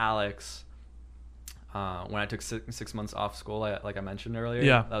Alex when I took 6 months off school, like I mentioned earlier.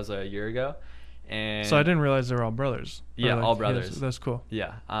 Yeah, that was a year ago. And so I didn't realize they were all brothers. Yeah, all brothers. That's cool.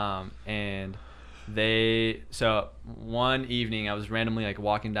 Yeah. And so one evening I was randomly like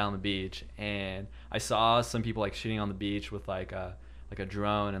walking down the beach, and I saw some people like shooting on the beach with like a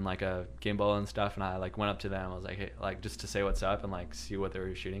drone and like a gimbal and stuff, and I like went up to them. I was like, hey, like just to say what's up and like see what they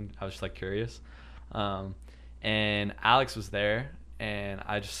were shooting. I was just like curious. And Alex was there, and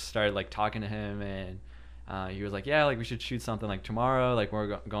I just started like talking to him, and he was like, yeah, like we should shoot something like tomorrow, like we're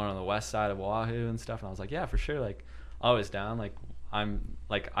going on the west side of Oahu and stuff. And I was like, yeah, for sure, like always down. Like I'm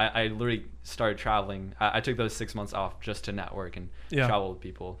like I literally started traveling. I took those 6 months off just to network and travel with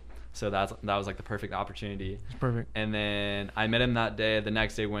people. So that was like the perfect opportunity. It's perfect. And then I met him that day. The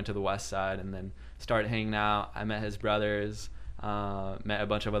next day we went to the west side and then started hanging out. I met his brothers, met a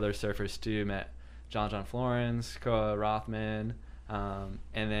bunch of other surfers too. Met John Florence, Koa Rothman, and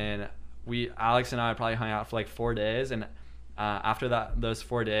then Alex and I probably hung out for like 4 days. And after those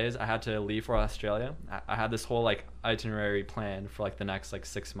 4 days, I had to leave for Australia. I had this whole like itinerary planned for like the next like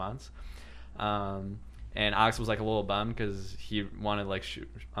 6 months. And Alex was like a little bummed because he wanted like shoot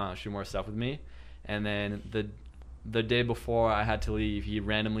more stuff with me. And then the day before I had to leave, he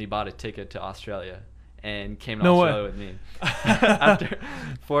randomly bought a ticket to Australia and came to Australia with me after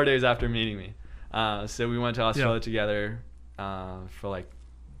 4 days after meeting me. So we went to Australia together for like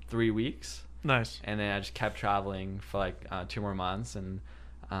 3 weeks. Nice. And then I just kept traveling for like 2 more months, and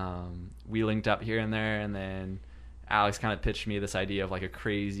we linked up here and there. And then Alex kind of pitched me this idea of like a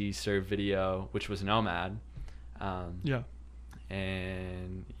crazy surf video, which was Nomad. And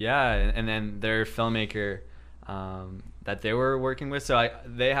then their filmmaker that they were working with. So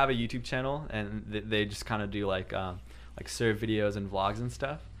they have a YouTube channel, and they just kind of do like surf videos and vlogs and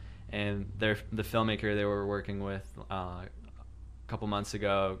stuff. And the filmmaker they were working with a couple months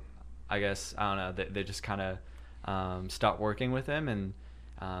ago, I guess, I don't know, they just kind of stopped working with him, and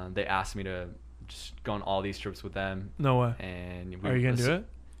they asked me to just go on all these trips with them. No way. And are you gonna do it?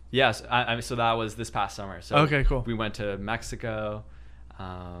 Yes. So that was this past summer. So okay, cool. We went to Mexico,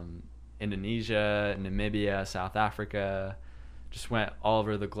 Indonesia, Namibia, South Africa, just went all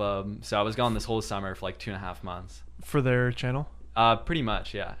over the globe. So I was gone this whole summer for like 2.5 months. For their channel? Pretty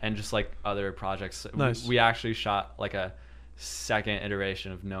much, yeah. And just like other projects. Nice. We actually shot like a second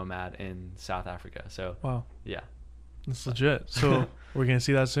iteration of Nomad in South Africa. So wow. Yeah. That's legit. So we're gonna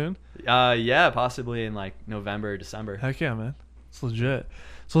see that soon? Yeah, possibly in like November, December. Heck yeah, man. It's legit.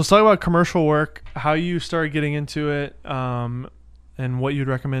 So let's talk about commercial work, how you started getting into it, and what you'd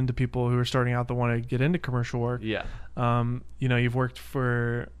recommend to people who are starting out that want to get into commercial work. Yeah. You've worked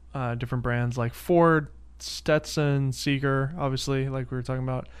for different brands like Ford, Stetson, Seeger, obviously, like we were talking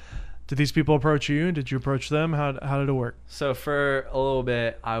about. Did these people approach you? Did you approach them? How did it work? So for a little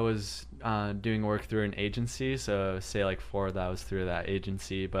bit, I was doing work through an agency. So say like Ford, that was through that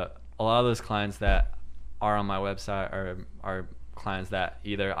agency. But a lot of those clients that are on my website are clients that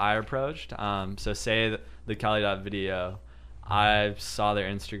either I approached. So say the Cali.video, I saw their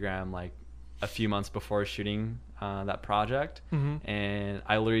Instagram like a few months before shooting that project, and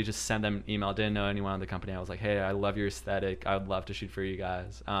I literally just sent them an email. Didn't know anyone at the company. I was like, hey, I love your aesthetic. I would love to shoot for you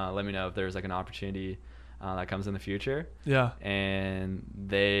guys. Let me know if there's like an opportunity that comes in the future. Yeah. And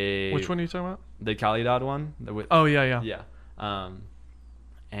they... Which one are you talking about? The Cali.dot one. Oh, yeah. Yeah.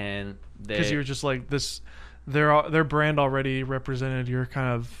 And they... Because you were just like this... Their brand already represented your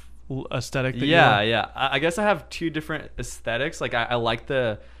kind of aesthetic. Yeah. I guess I have two different aesthetics. Like I like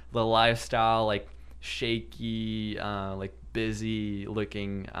the lifestyle, like shaky, like busy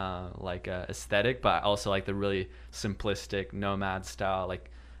looking, aesthetic, but I also like the really simplistic nomad style, like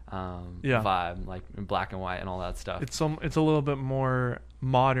vibe, like in black and white and all that stuff. It's a little bit more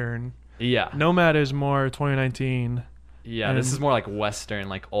modern. Yeah. Nomad is more 2019. Yeah, this is more like Western,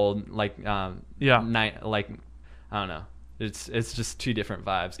 like old, like night, like I don't know. It's just two different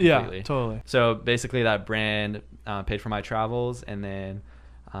vibes completely. Yeah, totally. So basically, that brand paid for my travels, and then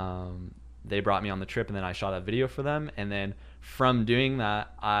they brought me on the trip, and then I shot that video for them. And then from doing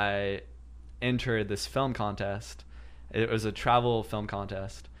that, I entered this film contest. It was a travel film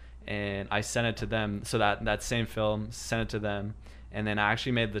contest, and I sent it to them. So that same film, sent it to them, and then I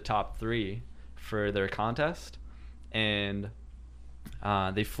actually made the top 3 for their contest. And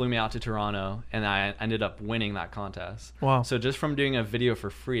they flew me out to Toronto, and I ended up winning that contest. Wow. So just from doing a video for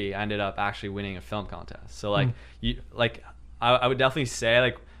free, I ended up actually winning a film contest. So I would definitely say,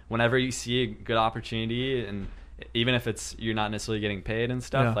 like, whenever you see a good opportunity, and even if you're not necessarily getting paid and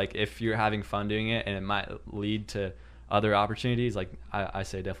stuff, like if you're having fun doing it and it might lead to other opportunities, like I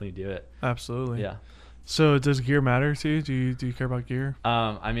say definitely do it. Absolutely. Yeah. So does gear matter to you? Do you care about gear?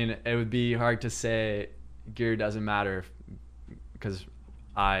 I mean, it would be hard to say gear doesn't matter because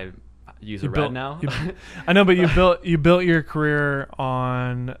I use a Red now. I know, but you built your career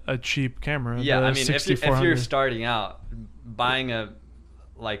on a cheap camera. Yeah, I mean, if you're starting out, buying a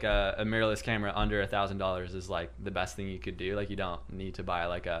like a mirrorless camera under $1,000 is like the best thing you could do. Like you don't need to buy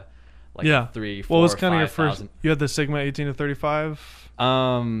like a yeah. 3, 4, what was kind of your 5,000. first? You had the Sigma 18-35.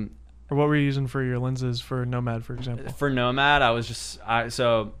 Or what were you using for your lenses for Nomad, for example? For Nomad,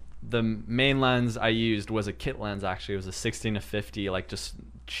 so the main lens I used was a kit lens. Actually, it was a 16-50, like just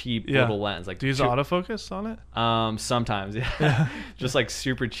cheap little lens. Like, do you use autofocus on it? Sometimes, yeah. Just like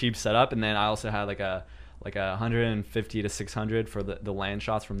super cheap setup. And then I also had like a 150-600 for the land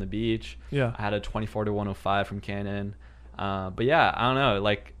shots from the beach. Yeah. I had a 24-105 from Canon. But yeah, I don't know.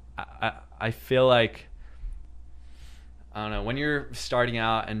 Like I feel like, I don't know, when you're starting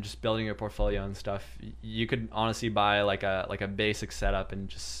out and just building your portfolio and stuff, you could honestly buy like a basic setup and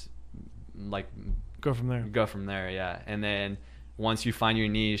just like go from there. Yeah. And then once you find your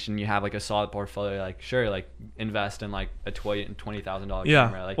niche and you have like a solid portfolio, like sure, like invest in like a $20,000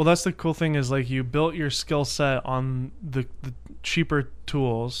 camera. Like, well, that's the cool thing is like you built your skill set on the cheaper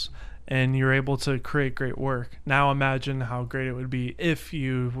tools and you're able to create great work. Now imagine how great it would be if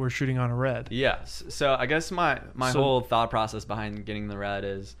you were shooting on a Red. Yes. So I guess my whole thought process behind getting the Red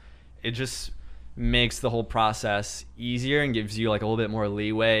is it just makes the whole process easier and gives you like a little bit more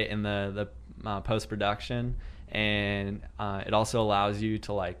leeway in the post-production. And it also allows you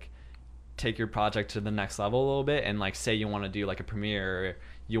to like take your project to the next level a little bit. And like, say you want to do like a premiere, or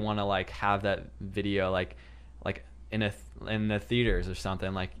you want to like have that video like in the theaters or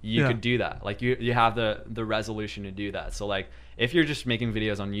something, like you could do that. Like you have the resolution to do that. So like if you're just making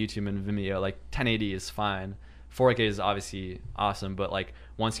videos on YouTube and Vimeo, like 1080 is fine. 4K is obviously awesome, but like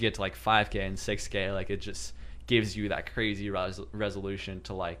once you get to like 5K and 6K, like it just gives you that crazy resolution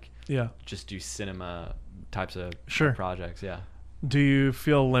to like just do cinema types of projects. Yeah. Do you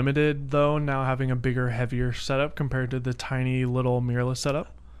feel limited though now having a bigger, heavier setup compared to the tiny little mirrorless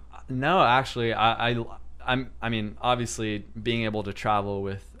setup? No, actually, I mean, obviously being able to travel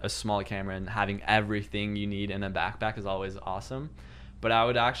with a small camera and having everything you need in a backpack is always awesome. But I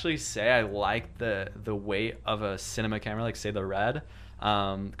would actually say I like the weight of a cinema camera, like say the Red,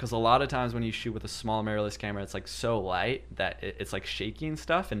 because a lot of times when you shoot with a small mirrorless camera, it's like so light that it's like shaky and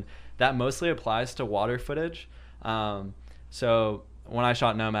stuff, and that mostly applies to water footage. So when I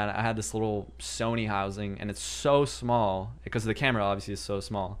shot Nomad, I had this little Sony housing, and it's so small because the camera obviously is so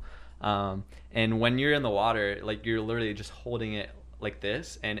small. And when you're in the water, like you're literally just holding it like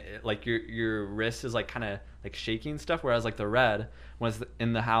this, and like your wrist is like kind of like shaking and stuff. Whereas like the Red, when it's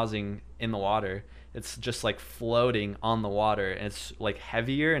in the housing in the water, it's just like floating on the water, and it's like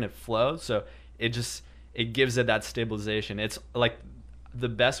heavier and it flows. So it gives it that stabilization. It's like the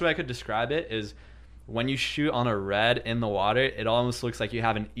best way I could describe it is when you shoot on a Red in the water, it almost looks like you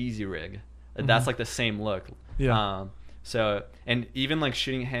have an easy rig. Mm-hmm. That's like the same look. Yeah. So, and even like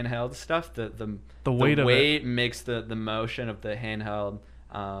shooting handheld stuff, the weight makes the motion of the handheld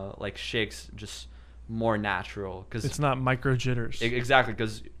like shakes just more natural, because it's not micro jitters. Exactly,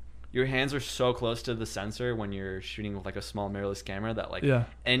 because your hands are so close to the sensor when you're shooting with like a small mirrorless camera that like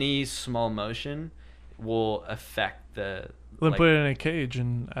any small motion will affect the. Then put it in a cage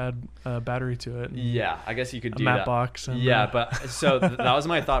and add a battery to it. Yeah, I guess you could do that. A that. box. And but so that was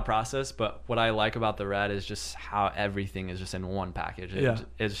my thought process. But what I like about the Red is just how everything is just in one package.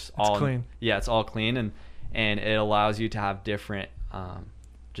 It's all clean. Yeah, it's all clean, and it allows you to have different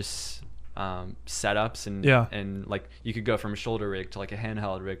setups and like you could go from a shoulder rig to like a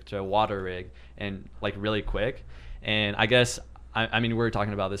handheld rig to a water rig, and like really quick. And I guess I mean we were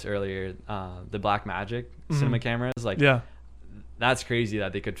talking about this earlier. The Blackmagic cinema cameras, like that's crazy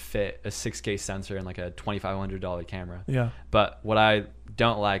that they could fit a 6K sensor in like a $2,500 camera. Yeah. But what I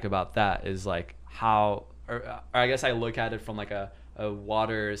don't like about that is like how, or I guess I look at it from like a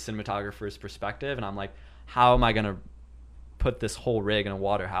water cinematographer's perspective, and I'm like, how am I gonna put this whole rig in a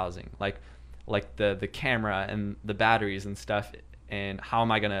water housing? Like the camera and the batteries and stuff, and how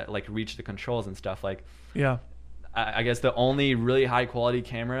am I gonna like reach the controls and stuff? Like, I guess the only really high quality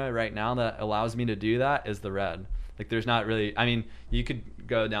camera right now that allows me to do that is the Red. Like there's not really, I mean, you could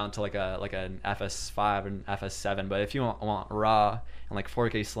go down to like an FS5 and FS7, but if you want raw and like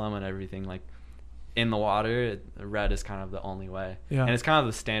 4K slow and everything, like in the water, the Red is kind of the only way. Yeah. And it's kind of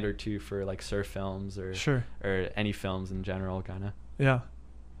the standard too for like surf films or any films in general, kind of. Yeah.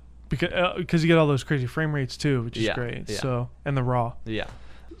 Because you get all those crazy frame rates too, which is great. Yeah. So, and the raw. Yeah.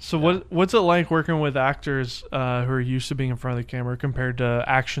 So what's it like working with actors who are used to being in front of the camera compared to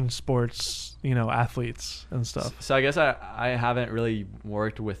action sports, athletes and stuff? So I guess I haven't really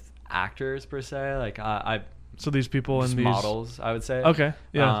worked with actors per se. Like so these people in these models, I would say. Okay,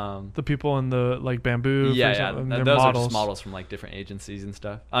 yeah. The people in the like Bamboo. Yeah. Those are just models from like different agencies and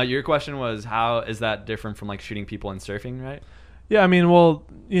stuff. Your question was, how is that different from like shooting people and surfing, right? Yeah, I mean, well,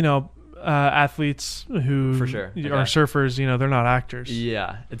 athletes who For sure. are surfers, they're not actors.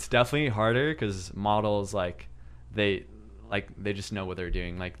 Yeah, it's definitely harder because models they just know what they're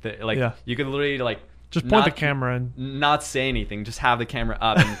doing. You could literally just point the camera and not say anything, just have the camera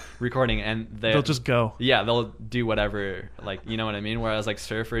up and recording, and they'll just go. Yeah, they'll do whatever. You know what I mean? Whereas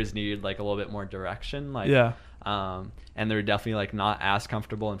surfers need a little bit more direction. And they're definitely not as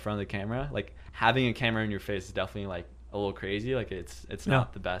comfortable in front of the camera. Having a camera in your face is definitely a little crazy. It's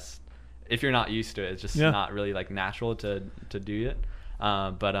not the best if you're not used to it. It's just not really natural to do it.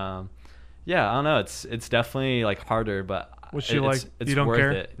 But yeah, I don't know. It's definitely harder, but it's you don't worth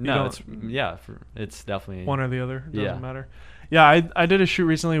care? it. No, it's definitely one or the other. It doesn't matter. Yeah, I did a shoot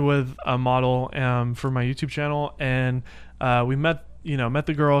recently with a model for my YouTube channel, and we met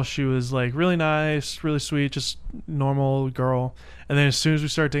the girl. She was really nice, really sweet, just normal girl. And then as soon as we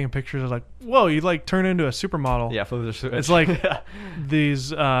started taking pictures, I was like, whoa, you turn into a supermodel. Yeah, flip the switch. It's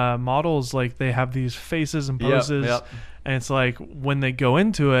these models, they have these faces and poses. Yep. And it's when they go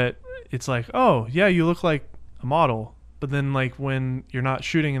into it, it's oh, yeah, you look like a model. But then when you're not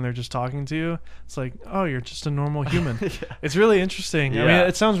shooting and they're just talking to you, it's oh, you're just a normal human. Yeah. It's really interesting. Yeah. I mean,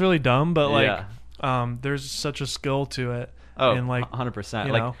 it sounds really dumb, but there's such a skill to it. Oh, and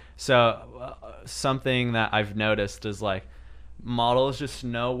 100%. So something that I've noticed is models just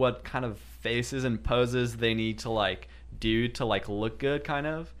know what kind of faces and poses they need to do to look good, kind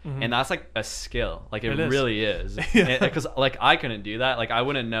of. Mm-hmm. And that's a skill. It really is. Because I couldn't do that. I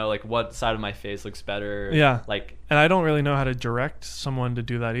wouldn't know what side of my face looks better. Yeah. And I don't really know how to direct someone to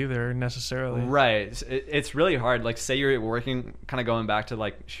do that either necessarily. Right. It's really hard. Say you're working, kind of going back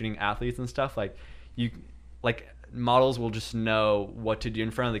to shooting athletes and stuff. Models will just know what to do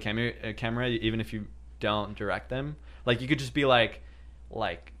in front of the camera, even if you don't direct them. You could just be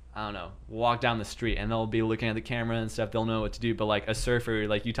I don't know, walk down the street, and they'll be looking at the camera and stuff. They'll know what to do. But a surfer,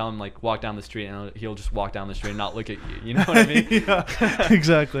 you tell him walk down the street, and he'll just walk down the street and not look at you. You know what I mean? Yeah,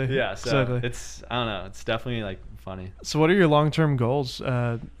 exactly. Yeah, so exactly. It's, I don't know, it's definitely funny. So what are your long-term goals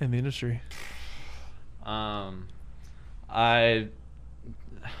in the industry?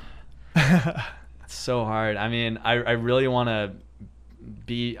 It's so hard. I mean, I really want to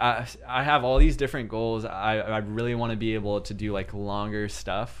be, I have all these different goals. I really want to be able to do longer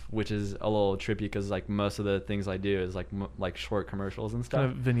stuff, which is a little trippy because most of the things I do is short commercials and stuff.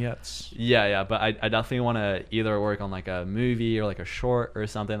 Kind of vignettes. Yeah. But I definitely want to either work on a movie or a short or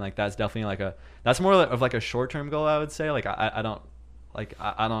something. That's definitely that's more of a short-term goal, I would say. I don't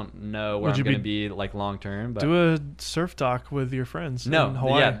know where I'm going to be long term, but do a surf doc with your friends. No, in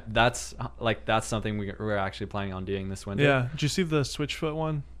Hawaii. Yeah, that's something we're actually planning on doing this winter. Yeah, did you see the Switchfoot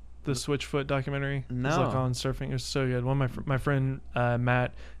one? The Switchfoot documentary? No, it's on surfing. It was so good. One of my friend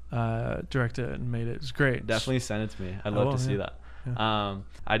Matt directed it and made it. It was great. Definitely send it to me. I'd love to see that. Yeah.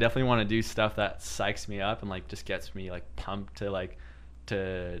 I definitely want to do stuff that psychs me up and just gets me pumped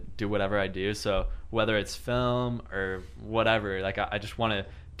to do whatever I do. So whether it's film or whatever, I just want to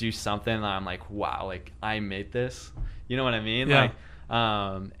do something that I'm wow, I made this. You know what I mean? Yeah.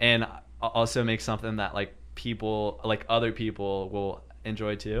 And also make something that people, other people will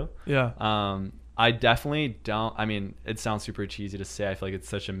enjoy too. Yeah. I definitely don't. I mean, it sounds super cheesy to say. I feel it's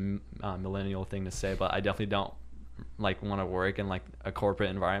such a millennial thing to say, but I definitely don't want to work in a corporate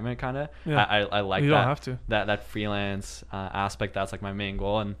environment, kind of. Yeah. I like you that. Don't have to. That freelance aspect. That's my main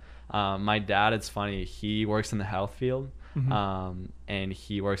goal. And my dad, it's funny, he works in the health field. Mm-hmm. And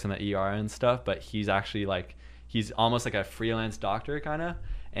he works in the ER and stuff, but he's actually he's almost a freelance doctor, kind of.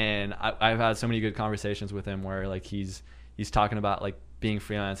 And I've had so many good conversations with him where he's talking about being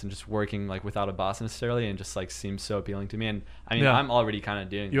freelance and just working without a boss necessarily, and just seems so appealing to me. And I mean, I'm already kind of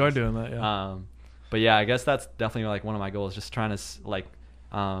doing you this. Are doing that, yeah. But yeah, I guess that's definitely one of my goals, just trying to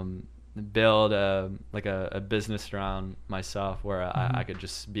build a business around myself where Mm-hmm. I could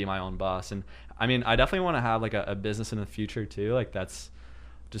just be my own boss. And I mean, I definitely want to have a business in the future too. That's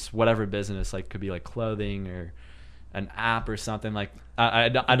just whatever business, could be clothing or an app or something. I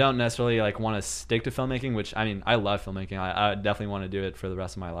don't necessarily want to stick to filmmaking, which I mean, I love filmmaking. I definitely want to do it for the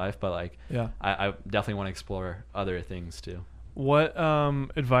rest of my life, but yeah, I definitely want to explore other things too. What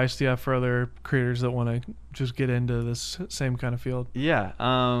advice do you have for other creators that want to just get into this same kind of field? Yeah.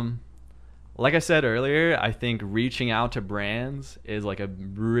 Like I said earlier, I think reaching out to brands is a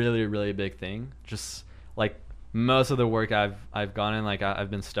really, really big thing. Just most of the work I've gone in,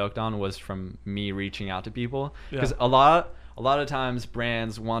 I've been stoked on, was from me reaching out to people. Because a lot of times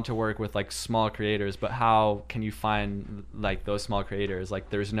brands want to work with small creators, but how can you find those small creators?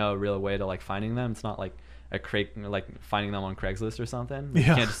 There's no real way to finding them. It's not finding them on Craigslist or something. You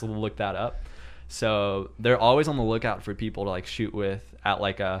can't just look that up. So they're always on the lookout for people to like shoot with at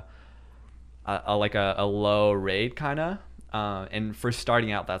like a low rate kind of. And for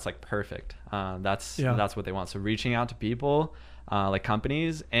starting out, that's like perfect. That's what they want. So reaching out to people, like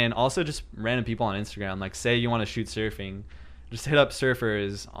companies, and also just random people on Instagram. Like say you want to shoot surfing, just hit up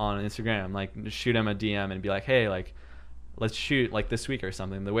surfers on Instagram, like just shoot them a DM and be like, hey, like let's shoot like this week or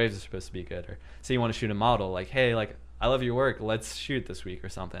something. The waves are supposed to be good. Or say you want to shoot a model, like, hey, like I love your work, let's shoot this week or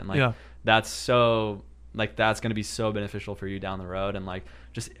something. Like that's going to be so beneficial for you down the road. And like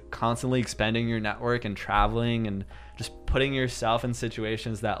just constantly expanding your network and traveling and just putting yourself in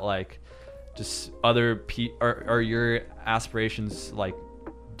situations that like just other or your aspirations like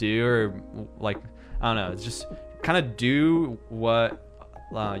do, or like I don't know, it's just kind of do what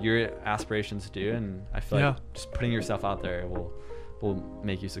your aspirations do. And I feel like just putting yourself out there will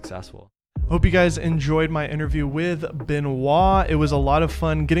make you successful. Hope you guys enjoyed my interview with Benoit. It was a lot of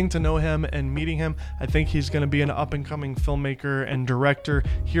fun getting to know him and meeting him. I think he's going to be an up-and-coming filmmaker and director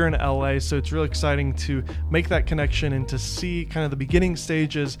here in LA, so it's really exciting to make that connection and to see kind of the beginning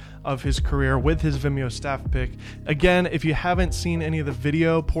stages of his career with his Vimeo staff pick. Again, if you haven't seen any of the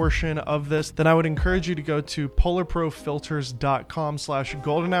video portion of this, then I would encourage you to go to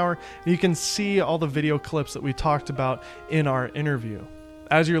polarprofilters.com/goldenhour, and you can see all the video clips that we talked about in our interview.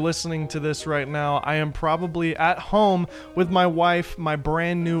 As you're listening to this right now, I am probably at home with my wife, my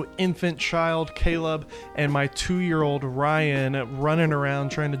brand new infant child, Caleb, and my 2-year-old Ryan running around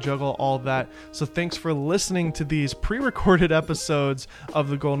trying to juggle all that. So thanks for listening to these pre-recorded episodes of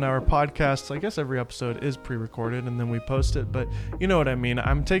the Golden Hour podcast. I guess every episode is pre-recorded and then we post it, but you know what I mean.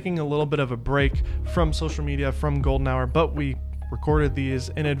 I'm taking a little bit of a break from social media, from Golden Hour, but we recorded these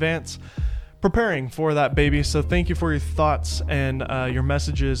in advance, preparing for that baby. So thank you for your thoughts and your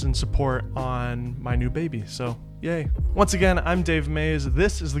messages and support on my new baby. So yay. Once again, I'm Dave Mays.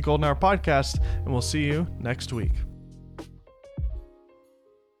 This is the Golden Hour Podcast, and we'll see you next week.